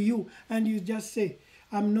comes to you and you just say,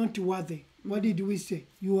 I'm not worthy. What did we say?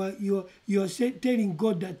 You are telling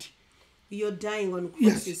God that. Your dying on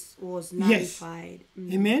Yes. cross was Yes. nullified.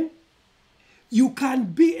 Amen. You can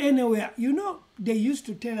be anywhere. You know, they used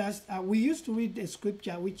to tell us, we used to read the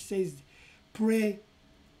scripture which says, pray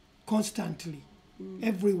constantly,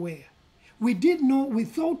 everywhere. We didn't know, we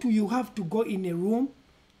thought you have to go in a room,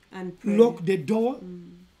 And pray. lock the door,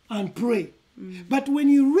 and pray. But when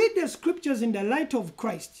you read the scriptures in the light of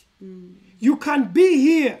Christ, you can be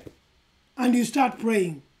here and you start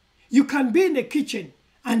praying. You can be in the kitchen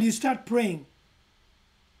and you start praying.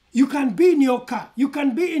 You can be in your car. You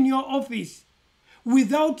can be in your office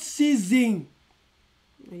without ceasing.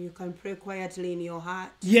 And you can pray quietly in your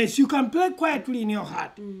heart. Yes, you can pray quietly in your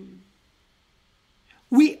heart.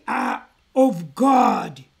 We are of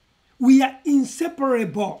God. We are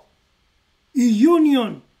inseparable. In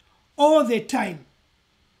union all the time.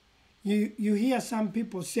 You hear some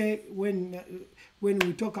people say when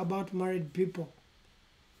we talk about married people,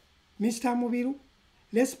 Mr. Mubiru,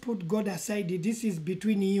 let's put God aside. This is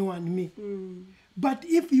between you and me. But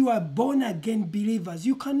if you are born again believers,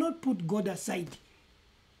 you cannot put God aside.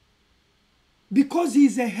 Because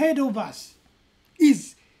He's ahead of us.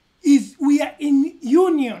 We are in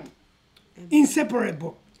union,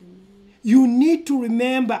 inseparable. You need to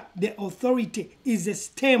remember the authority is a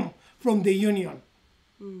stem from the union.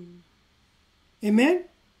 Amen?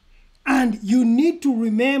 And you need to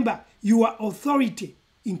remember your authority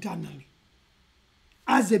internally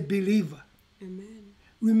as a believer. Amen.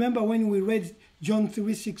 Remember when we read John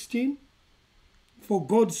 3:16? For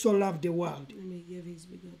God so loved the world, And He gave His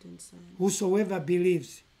begotten Son. whosoever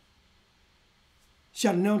believes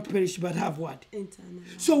shall not perish but have what? Eternal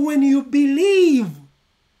life. So when you believe,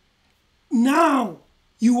 now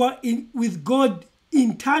you are in with God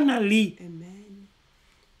internally. Amen.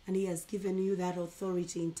 And He has given you that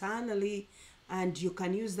authority internally, and you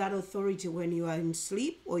can use that authority when you are in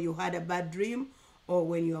sleep, or you had a bad dream, or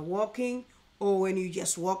when you are walking, or when you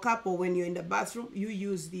just woke up, or when you're in the bathroom. You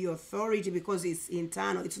use the authority because it's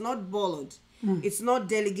internal. It's not borrowed. It's not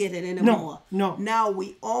delegated anymore. no. Now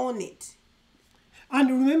we own it. And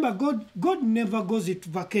remember, God never goes into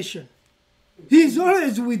vacation. He's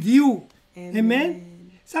always with you.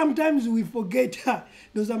 Amen. Sometimes we forget.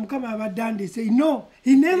 Those some come have done. They say, no,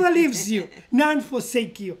 He never leaves you. None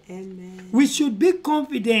forsake you. Amen. We should be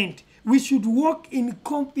confident. We should walk in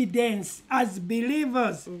confidence as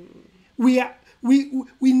believers. We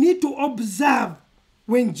need to observe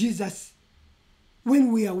when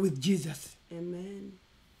we are with Jesus. Amen.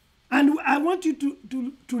 And I want you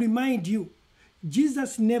to remind you,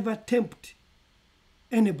 Jesus never tempted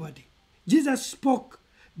anybody. Jesus spoke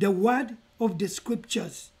the word of the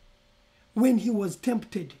scriptures when He was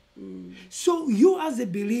tempted. So you as a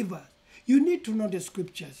believer, you need to know the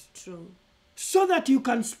scriptures True. so that you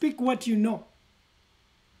can speak what you know.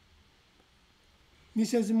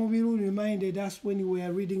 Mrs. Mubiru reminded us when we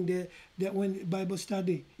were reading the Bible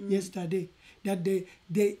study yesterday that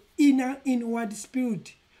the inward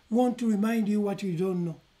spirit want to remind you what you don't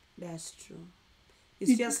know. That's true.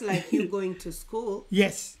 It's just like you going to school,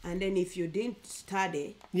 Yes, and then if you didn't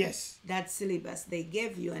study yes, that syllabus they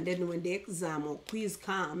gave you, and then when the exam or quiz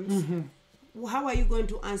comes, how are you going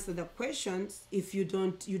to answer the questions if you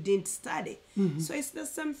didn't study? So it's the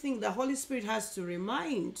same thing. The Holy Spirit has to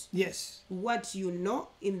remind yes. what you know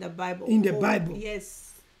in the Bible. In the Bible.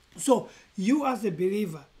 Yes. So you as a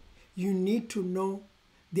believer, you need to know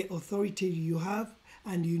the authority you have,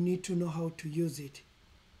 and you need to know how to use it.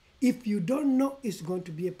 If you don't know, it's going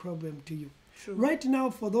to be a problem to you. True. Right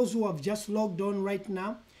now, for those who have just logged on right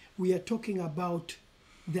now, we are talking about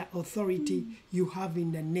the authority you have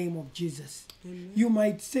in the name of Jesus. You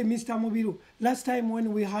might say, Mr. Mubiru, last time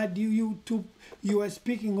when we had you were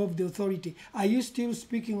speaking of the authority. Are you still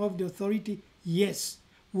speaking of the authority? Yes.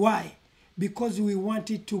 Why? Because we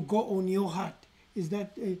want it to go on your heart. Is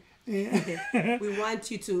that We want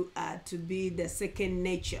you to be the second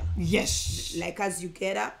nature. Yes. Like as you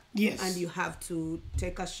get up, Yes. and you have to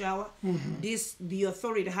take a shower, the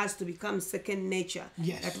authority has to become second nature.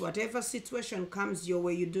 Yes. That whatever situation comes your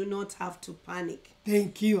way, you do not have to panic.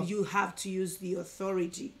 Thank you. You have to use the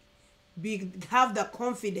authority. Have the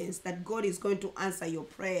confidence that God is going to answer your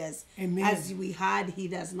prayers. Amen. As we heard, He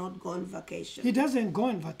does not go on vacation. He doesn't go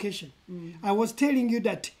on vacation. I was telling you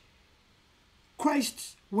that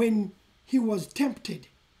Christ, when he was tempted,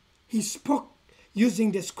 he spoke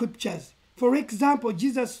using the scriptures. For example,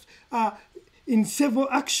 Jesus, in several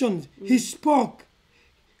actions, he spoke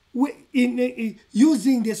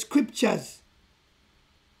using the scriptures.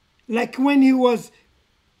 Like when he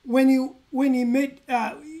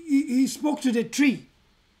spoke to the tree.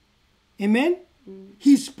 Amen.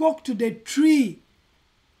 He spoke to the tree,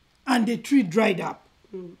 and the tree dried up.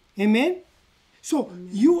 Amen. So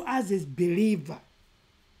you as a believer,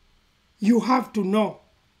 you have to know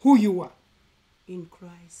who you are. In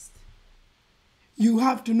Christ. You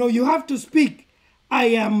have to know, you have to speak, I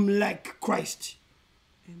am like Christ.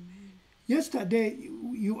 Amen. Yesterday,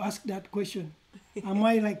 you asked that question, am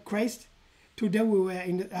I like Christ? Today we were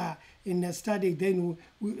in the study, then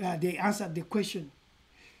they answered the question.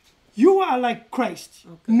 You are like Christ,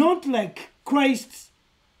 not like Christ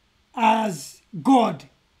as God,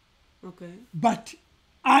 Okay. but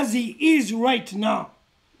as he is right now.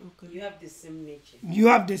 Okay. You have the same nature. You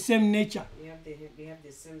have the same nature. We have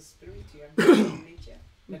the same spirit. You have the same nature.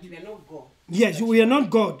 But we are not God. Yes, But we are not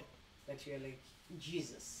God. But you are like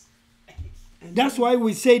Jesus. That's why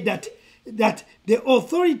we say that the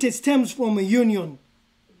authority stems from a union.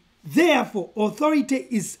 Therefore, authority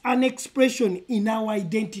is an expression in our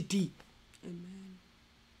identity. Amen.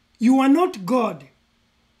 You are not God,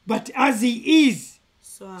 but as he is,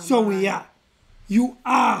 so we are. You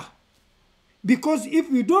are. Because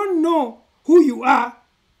if you don't know who you are,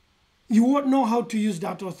 you won't know how to use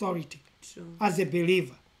that authority. True. As a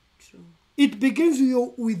believer. True. It begins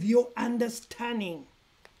with your understanding.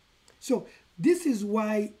 So this is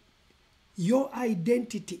why your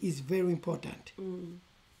identity is very important.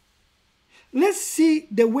 Let's see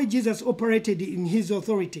the way Jesus operated in his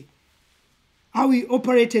authority. How he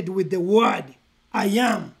operated with the word, I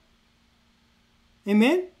am.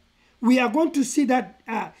 Amen? We are going to see that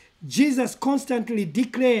Jesus constantly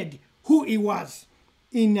declared who he was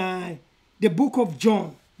in the book of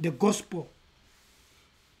John, the Gospel.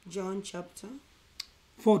 John chapter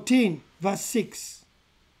 14, verse 6.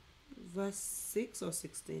 verse 6 or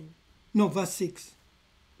 16. No, verse 6.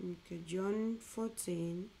 Okay, John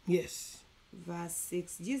 14 Yes. verse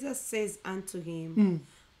 6. Jesus says unto him,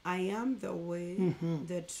 I am the way,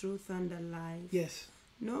 the truth, and the life. Yes.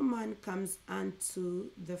 No man comes unto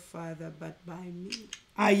the Father but by me.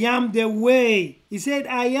 I am the way. He said,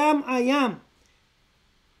 I am.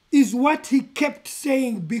 Is what he kept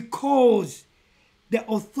saying because the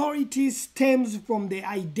authority stems from the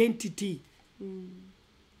identity.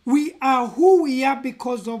 We are who we are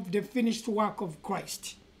because of the finished work of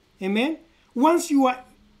Christ. Amen? Once you are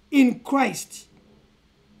in Christ.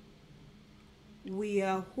 We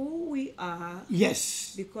are who we are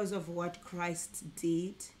Yes. because of what Christ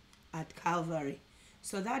did at Calvary.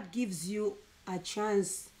 So that gives you a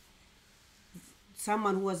chance.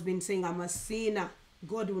 Someone who has been saying, I'm a sinner,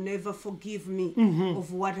 God will never forgive me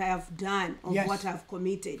of what I have done, of Yes. what I've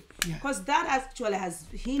committed. Yeah. Because that actually has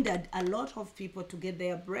hindered a lot of people to get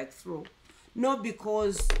their breakthrough. Not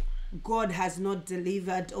because God has not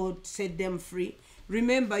delivered or set them free.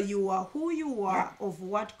 Remember, you are who you are of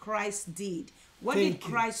what Christ did. What Thank did you.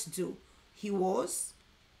 Christ do? He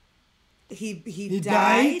died.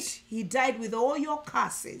 died. He died with all your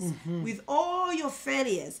curses, with all your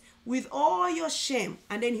failures, with all your shame.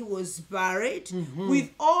 And then he was buried with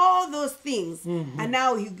all those things. And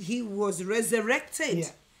now he was resurrected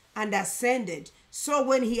and ascended. So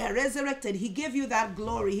when he resurrected, he gave you that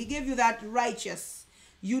glory. He gave you that righteous.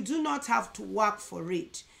 You do not have to work for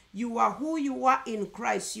it. You are who you are in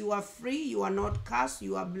Christ. You are free. You are not cursed.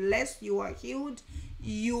 You are blessed. You are healed.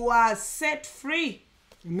 You are set free.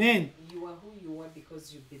 Amen. You are who you are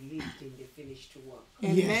because you believed in the finished work.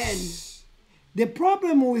 Amen. Yes. The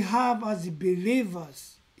problem we have as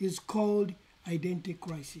believers is called identity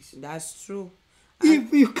crisis. That's true.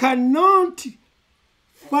 If you cannot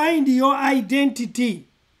find your identity,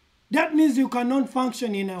 that means you cannot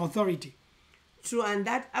function in authority. True, and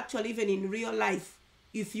that actually even in real life,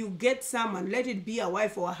 if you get someone, let it be a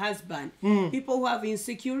wife or a husband, people who have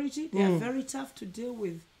insecurity, they are very tough to deal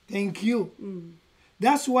with. Thank you.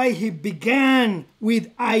 That's why he began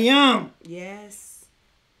with I am. Yes.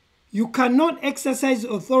 You cannot exercise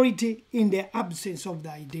authority in the absence of the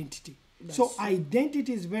identity. So That's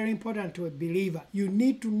identity is very important to a believer. You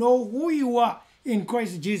need to know who you are in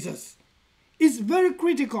Christ Jesus. It's very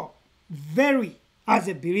critical, very, as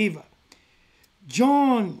a believer.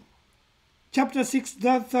 John chapter 6,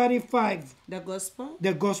 verse 35, The gospel.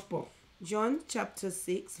 the gospel. John chapter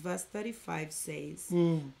 6, verse 35 says,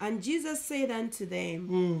 And Jesus said unto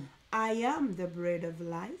them, I am the bread of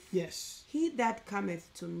life. Yes. He that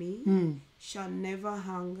cometh to me shall never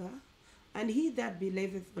hunger, and he that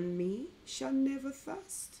believeth on me shall never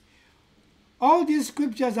thirst. All these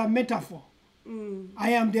scriptures are metaphor.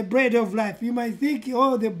 I am the bread of life. You might think,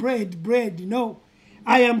 oh, the bread. No.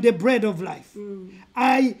 I am the bread of life.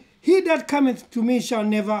 He that cometh to me shall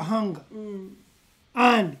never hunger.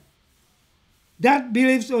 And that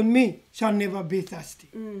believes on me shall never be thirsty.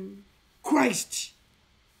 Christ,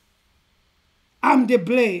 I'm the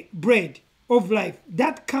bread of life.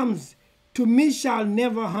 That comes to me shall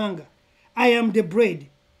never hunger. I am the bread.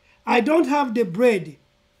 I don't have the bread,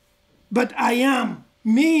 but I am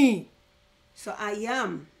me. So I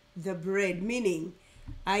am the bread, meaning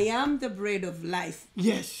I am the bread of life.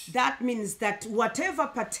 Yes. That means that whatever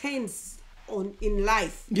pertains in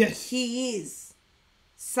life, Yes. he is.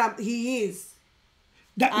 He is.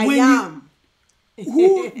 That I when am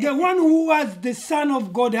the one who was the Son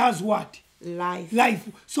of God has what? life. Life.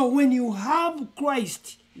 So when you have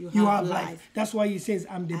Christ, you have life. life. That's why he says,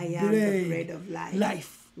 I'm the I bread, am the bread of life.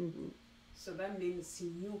 Life. So that means he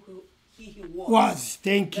knew who he was. Was.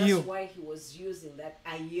 Thank That's you. why he was using that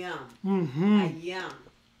I am. I am.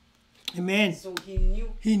 Amen. So he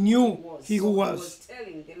knew He knew who he was. he who So was. He was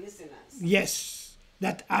telling the listeners, Yes.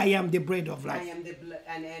 That I am the bread of life. I am the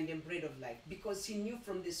and I am the bread of life. Because he knew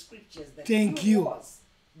from the scriptures that Thank he you. was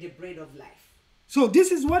the bread of life. So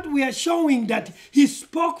this is what we are showing, that he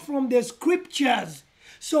spoke from the scriptures.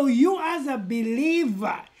 So you as a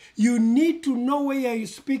believer, you need to know where you're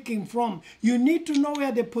speaking from. You need to know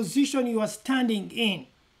where the position you are standing in.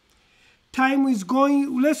 Time is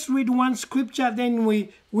going. Let's read one scripture, then we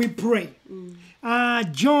pray.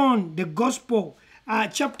 John, the Gospel,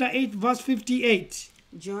 chapter 8, verse 58.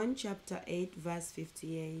 John chapter 8, verse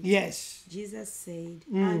 58. Yes. Jesus said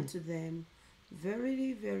unto them,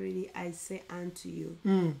 Verily, verily, I say unto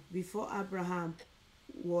you, before Abraham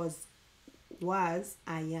was,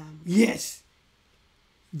 I am. Yes.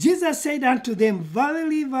 Jesus said unto them,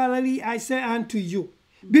 Verily, verily, I say unto you,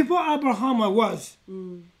 before Abraham I was.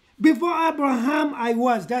 Before Abraham I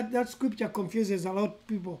was. That scripture confuses a lot of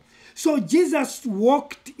people. So Jesus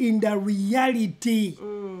walked in the reality,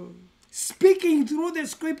 speaking through the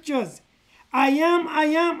scriptures. I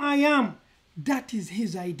am. That is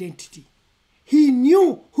his identity. He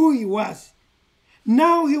knew who he was.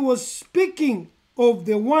 Now he was speaking of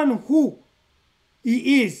the one who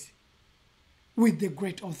he is with the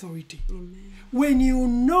great authority. Amen. When you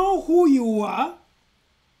know who you are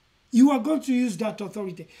going to use that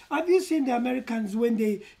authority. Have you seen the Americans when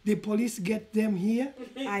the police get them here?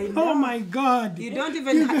 I know. Oh my God. You don't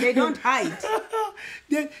even, they don't hide.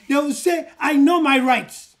 They will say, I know my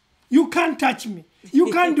rights. You can't touch me.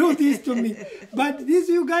 You can't do this to me. But these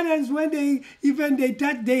Ugandans, when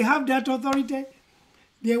they have that authority,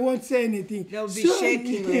 they won't say anything. They'll be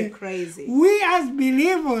shaking like crazy. We as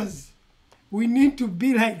believers, we need to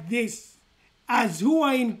be like this. As who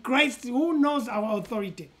are in Christ, who knows our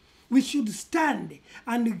authority. We should stand,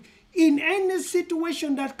 and in any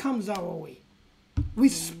situation that comes our way, we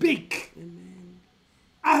speak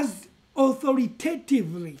as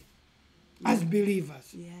authoritatively as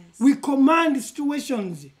believers. Yes. We command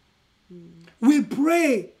situations. We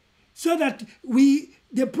pray so that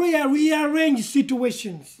the prayer rearrange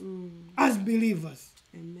situations as believers.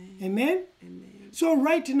 Amen. Amen? Amen. So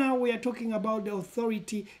right now we are talking about the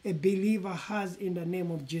authority a believer has in the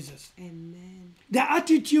name of Jesus. Amen. The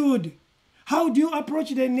attitude. How do you approach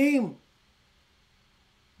the name?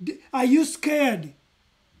 Are you scared?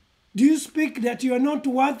 Do you speak that you are not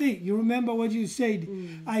worthy? You remember what you said.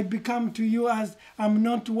 I become to you as I'm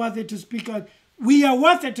not worthy to speak. We are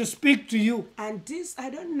worthy to speak to you. And this, I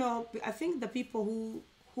don't know, I think the people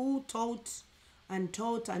who taught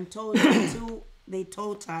until they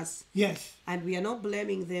taught us. Yes. And we are not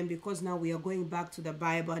blaming them, because now we are going back to the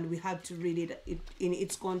Bible and we have to read it in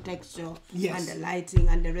its context, Yes. and the lighting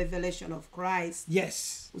and the revelation of Christ.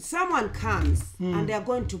 Yes. Someone comes and they are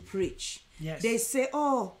going to preach. Yes. They say,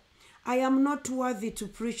 oh, I am not worthy to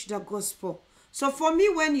preach the gospel So for me,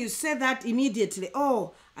 when you say that immediately,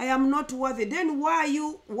 oh, I am not worthy, then why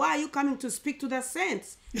are you coming to speak to the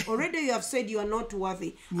saints? Already you have said you are not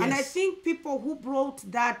worthy. And I Yes. think people who brought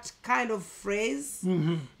that kind of phrase,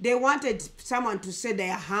 they wanted someone to say they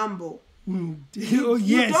are humble. Oh, You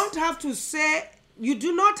yes. don't have to say, you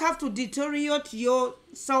do not have to deteriorate your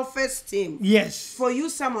self-esteem Yes. for you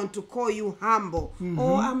someone to call you humble.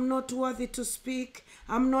 Oh, I'm not worthy to speak.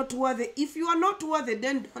 I'm not worthy. If you are not worthy,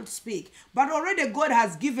 then don't speak. But already God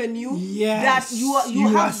has given you Yes. that you You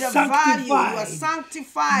have are the value. You are sanctified.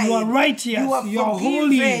 sanctified. You are righteous. You are You are forgiven.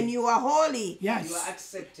 holy. You are holy. Yes. You are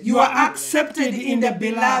accepted. You are accepted in the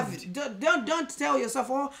beloved. Don't tell yourself,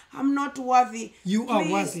 oh, I'm not worthy. You are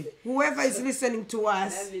Please, worthy. Whoever is listening to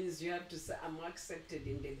us. That means you have to say, I'm accepted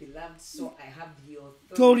in the beloved, so I have the authority.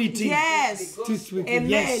 Authority. Yes. To speak. Amen.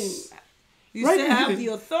 Yes. You Right. say I have the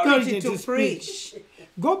authority to speak. preach.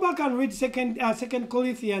 Go back and read Second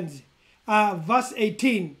Corinthians, verse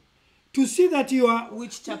 18, to see that you are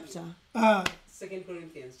Which chapter? 2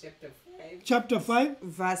 Corinthians chapter chapter 5.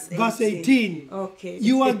 5, Verse 18. Okay.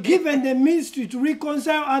 You are given the ministry to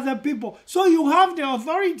reconcile other people, so you have the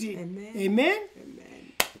authority. Amen. Amen. Amen.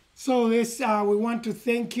 So this, we want to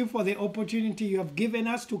thank you for the opportunity you have given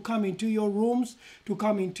us to come into your rooms, to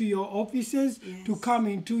come into your offices, to come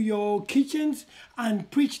into your kitchens and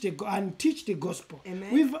preach and teach the gospel.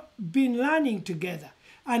 Amen. We've been learning together,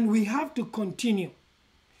 and we have to continue.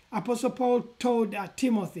 Apostle Paul told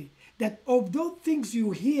Timothy that of those things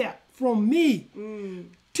you hear from me,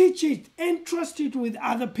 teach it, entrust it with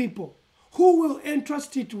other people, who will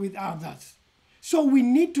entrust it with others. So we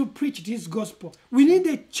need to preach this gospel. We need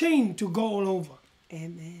a chain to go all over.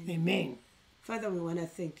 Amen. Amen. Father, we want to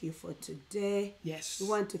thank you for today. Yes. We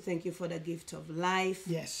want to thank you for the gift of life.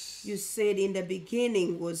 Yes. You said in the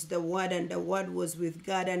beginning was the Word, and the Word was with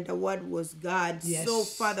God, and the Word was God. Yes. So,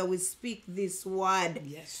 Father, we speak this word.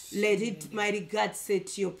 Yes. Let it, mighty God,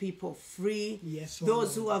 set your people free. Yes, oh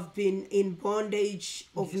Those Lord. who have been in bondage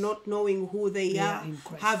of not knowing who they are, in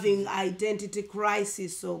Christ having identity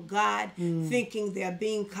crisis, oh God, thinking they are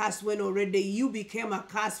being cast when already you became a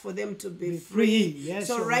curse for them to be free. Yes,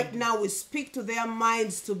 So oh right Lord. now we speak to their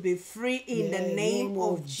minds to be free in the name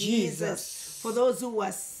of Jesus. For those who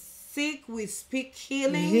are sick, we speak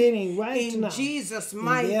healing, Healing right in now. Jesus' In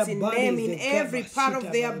mighty their name, bodies, in the every part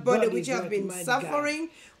of their body which has right, been mighty suffering. God.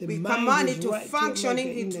 The We mind command is it to right,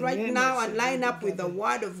 functioning in it the right name now of and line up with the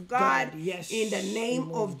word of God, yes, in the name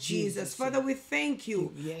name of of Jesus. Jesus. Father, we thank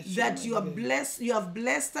you Yes, that you are Lord. blessed. You have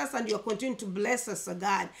blessed us, and you are continuing to bless us, oh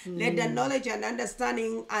God. Let the knowledge and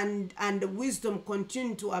understanding and the wisdom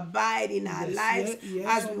continue to abide in our Yes, lives yes,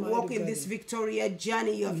 as we Almighty walk in God. this Victoria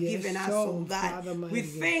journey you have Yes, given us, so, oh God. Father, mighty We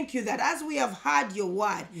God. thank you that as we have heard your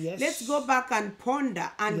word, Yes. let's go back and ponder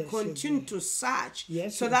and Yes, continue okay. to search,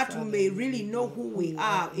 Yes, so oh that we Father, may in really the know name who of we who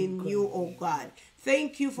are we are in in you, Christ. oh God.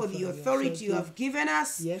 Thank you for the Father, authority thank you you. have given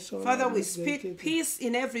us. Yes, oh Father, Lord, we we thank speak you. peace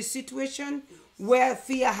in every situation where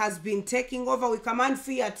fear has been taking over. We command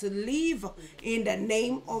fear to leave in the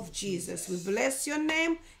name of Jesus. We bless your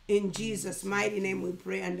name. In Jesus' mighty name we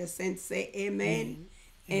pray, and the saints say amen.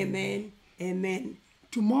 Amen. Amen.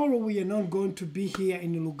 Tomorrow we are not going to be here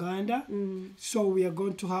in Uganda, so we are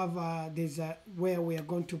going to have where we are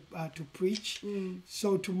going to preach.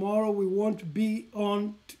 So tomorrow we won't be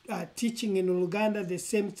on teaching in Uganda the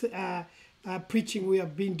same preaching we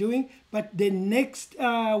have been doing, but the next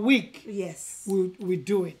week Yes. we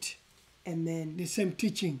do it, Amen. the same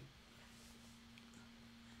teaching.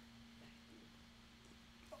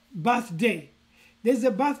 Birthday. There's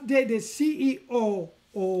a birthday, the CEO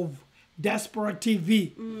of Diaspora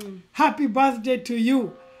TV. Happy birthday to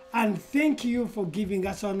you, and thank you for giving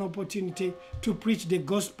us an opportunity to preach the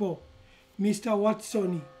gospel. Mr.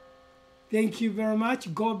 Watson, thank you very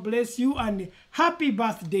much. God bless you, and happy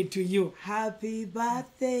birthday to you. Happy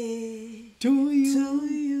birthday To you. to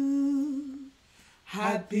you.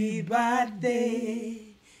 Happy birthday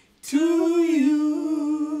to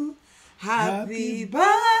you. Happy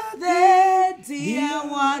birthday, dear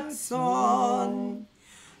Watson.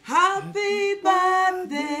 Happy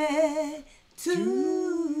birthday to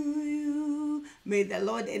you. May the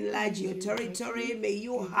Lord enlarge your territory. May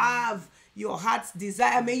you have your heart's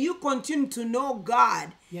desire. May you continue to know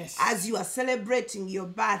God Yes. as you are celebrating your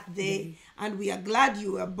birthday. And we are glad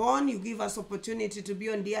you were born. You give us opportunity to be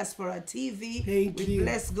on Diaspora TV. Thank we you.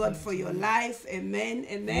 bless God for your life. Amen.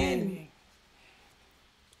 Amen.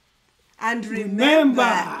 And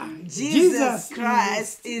remember, Jesus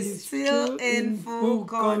Christ is still in full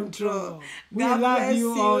control. We God love bless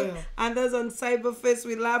you all. And those on Cyberface,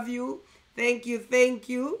 we love you. Thank you. Thank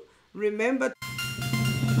you. Remember.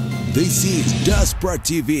 This is Diaspora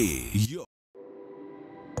TV.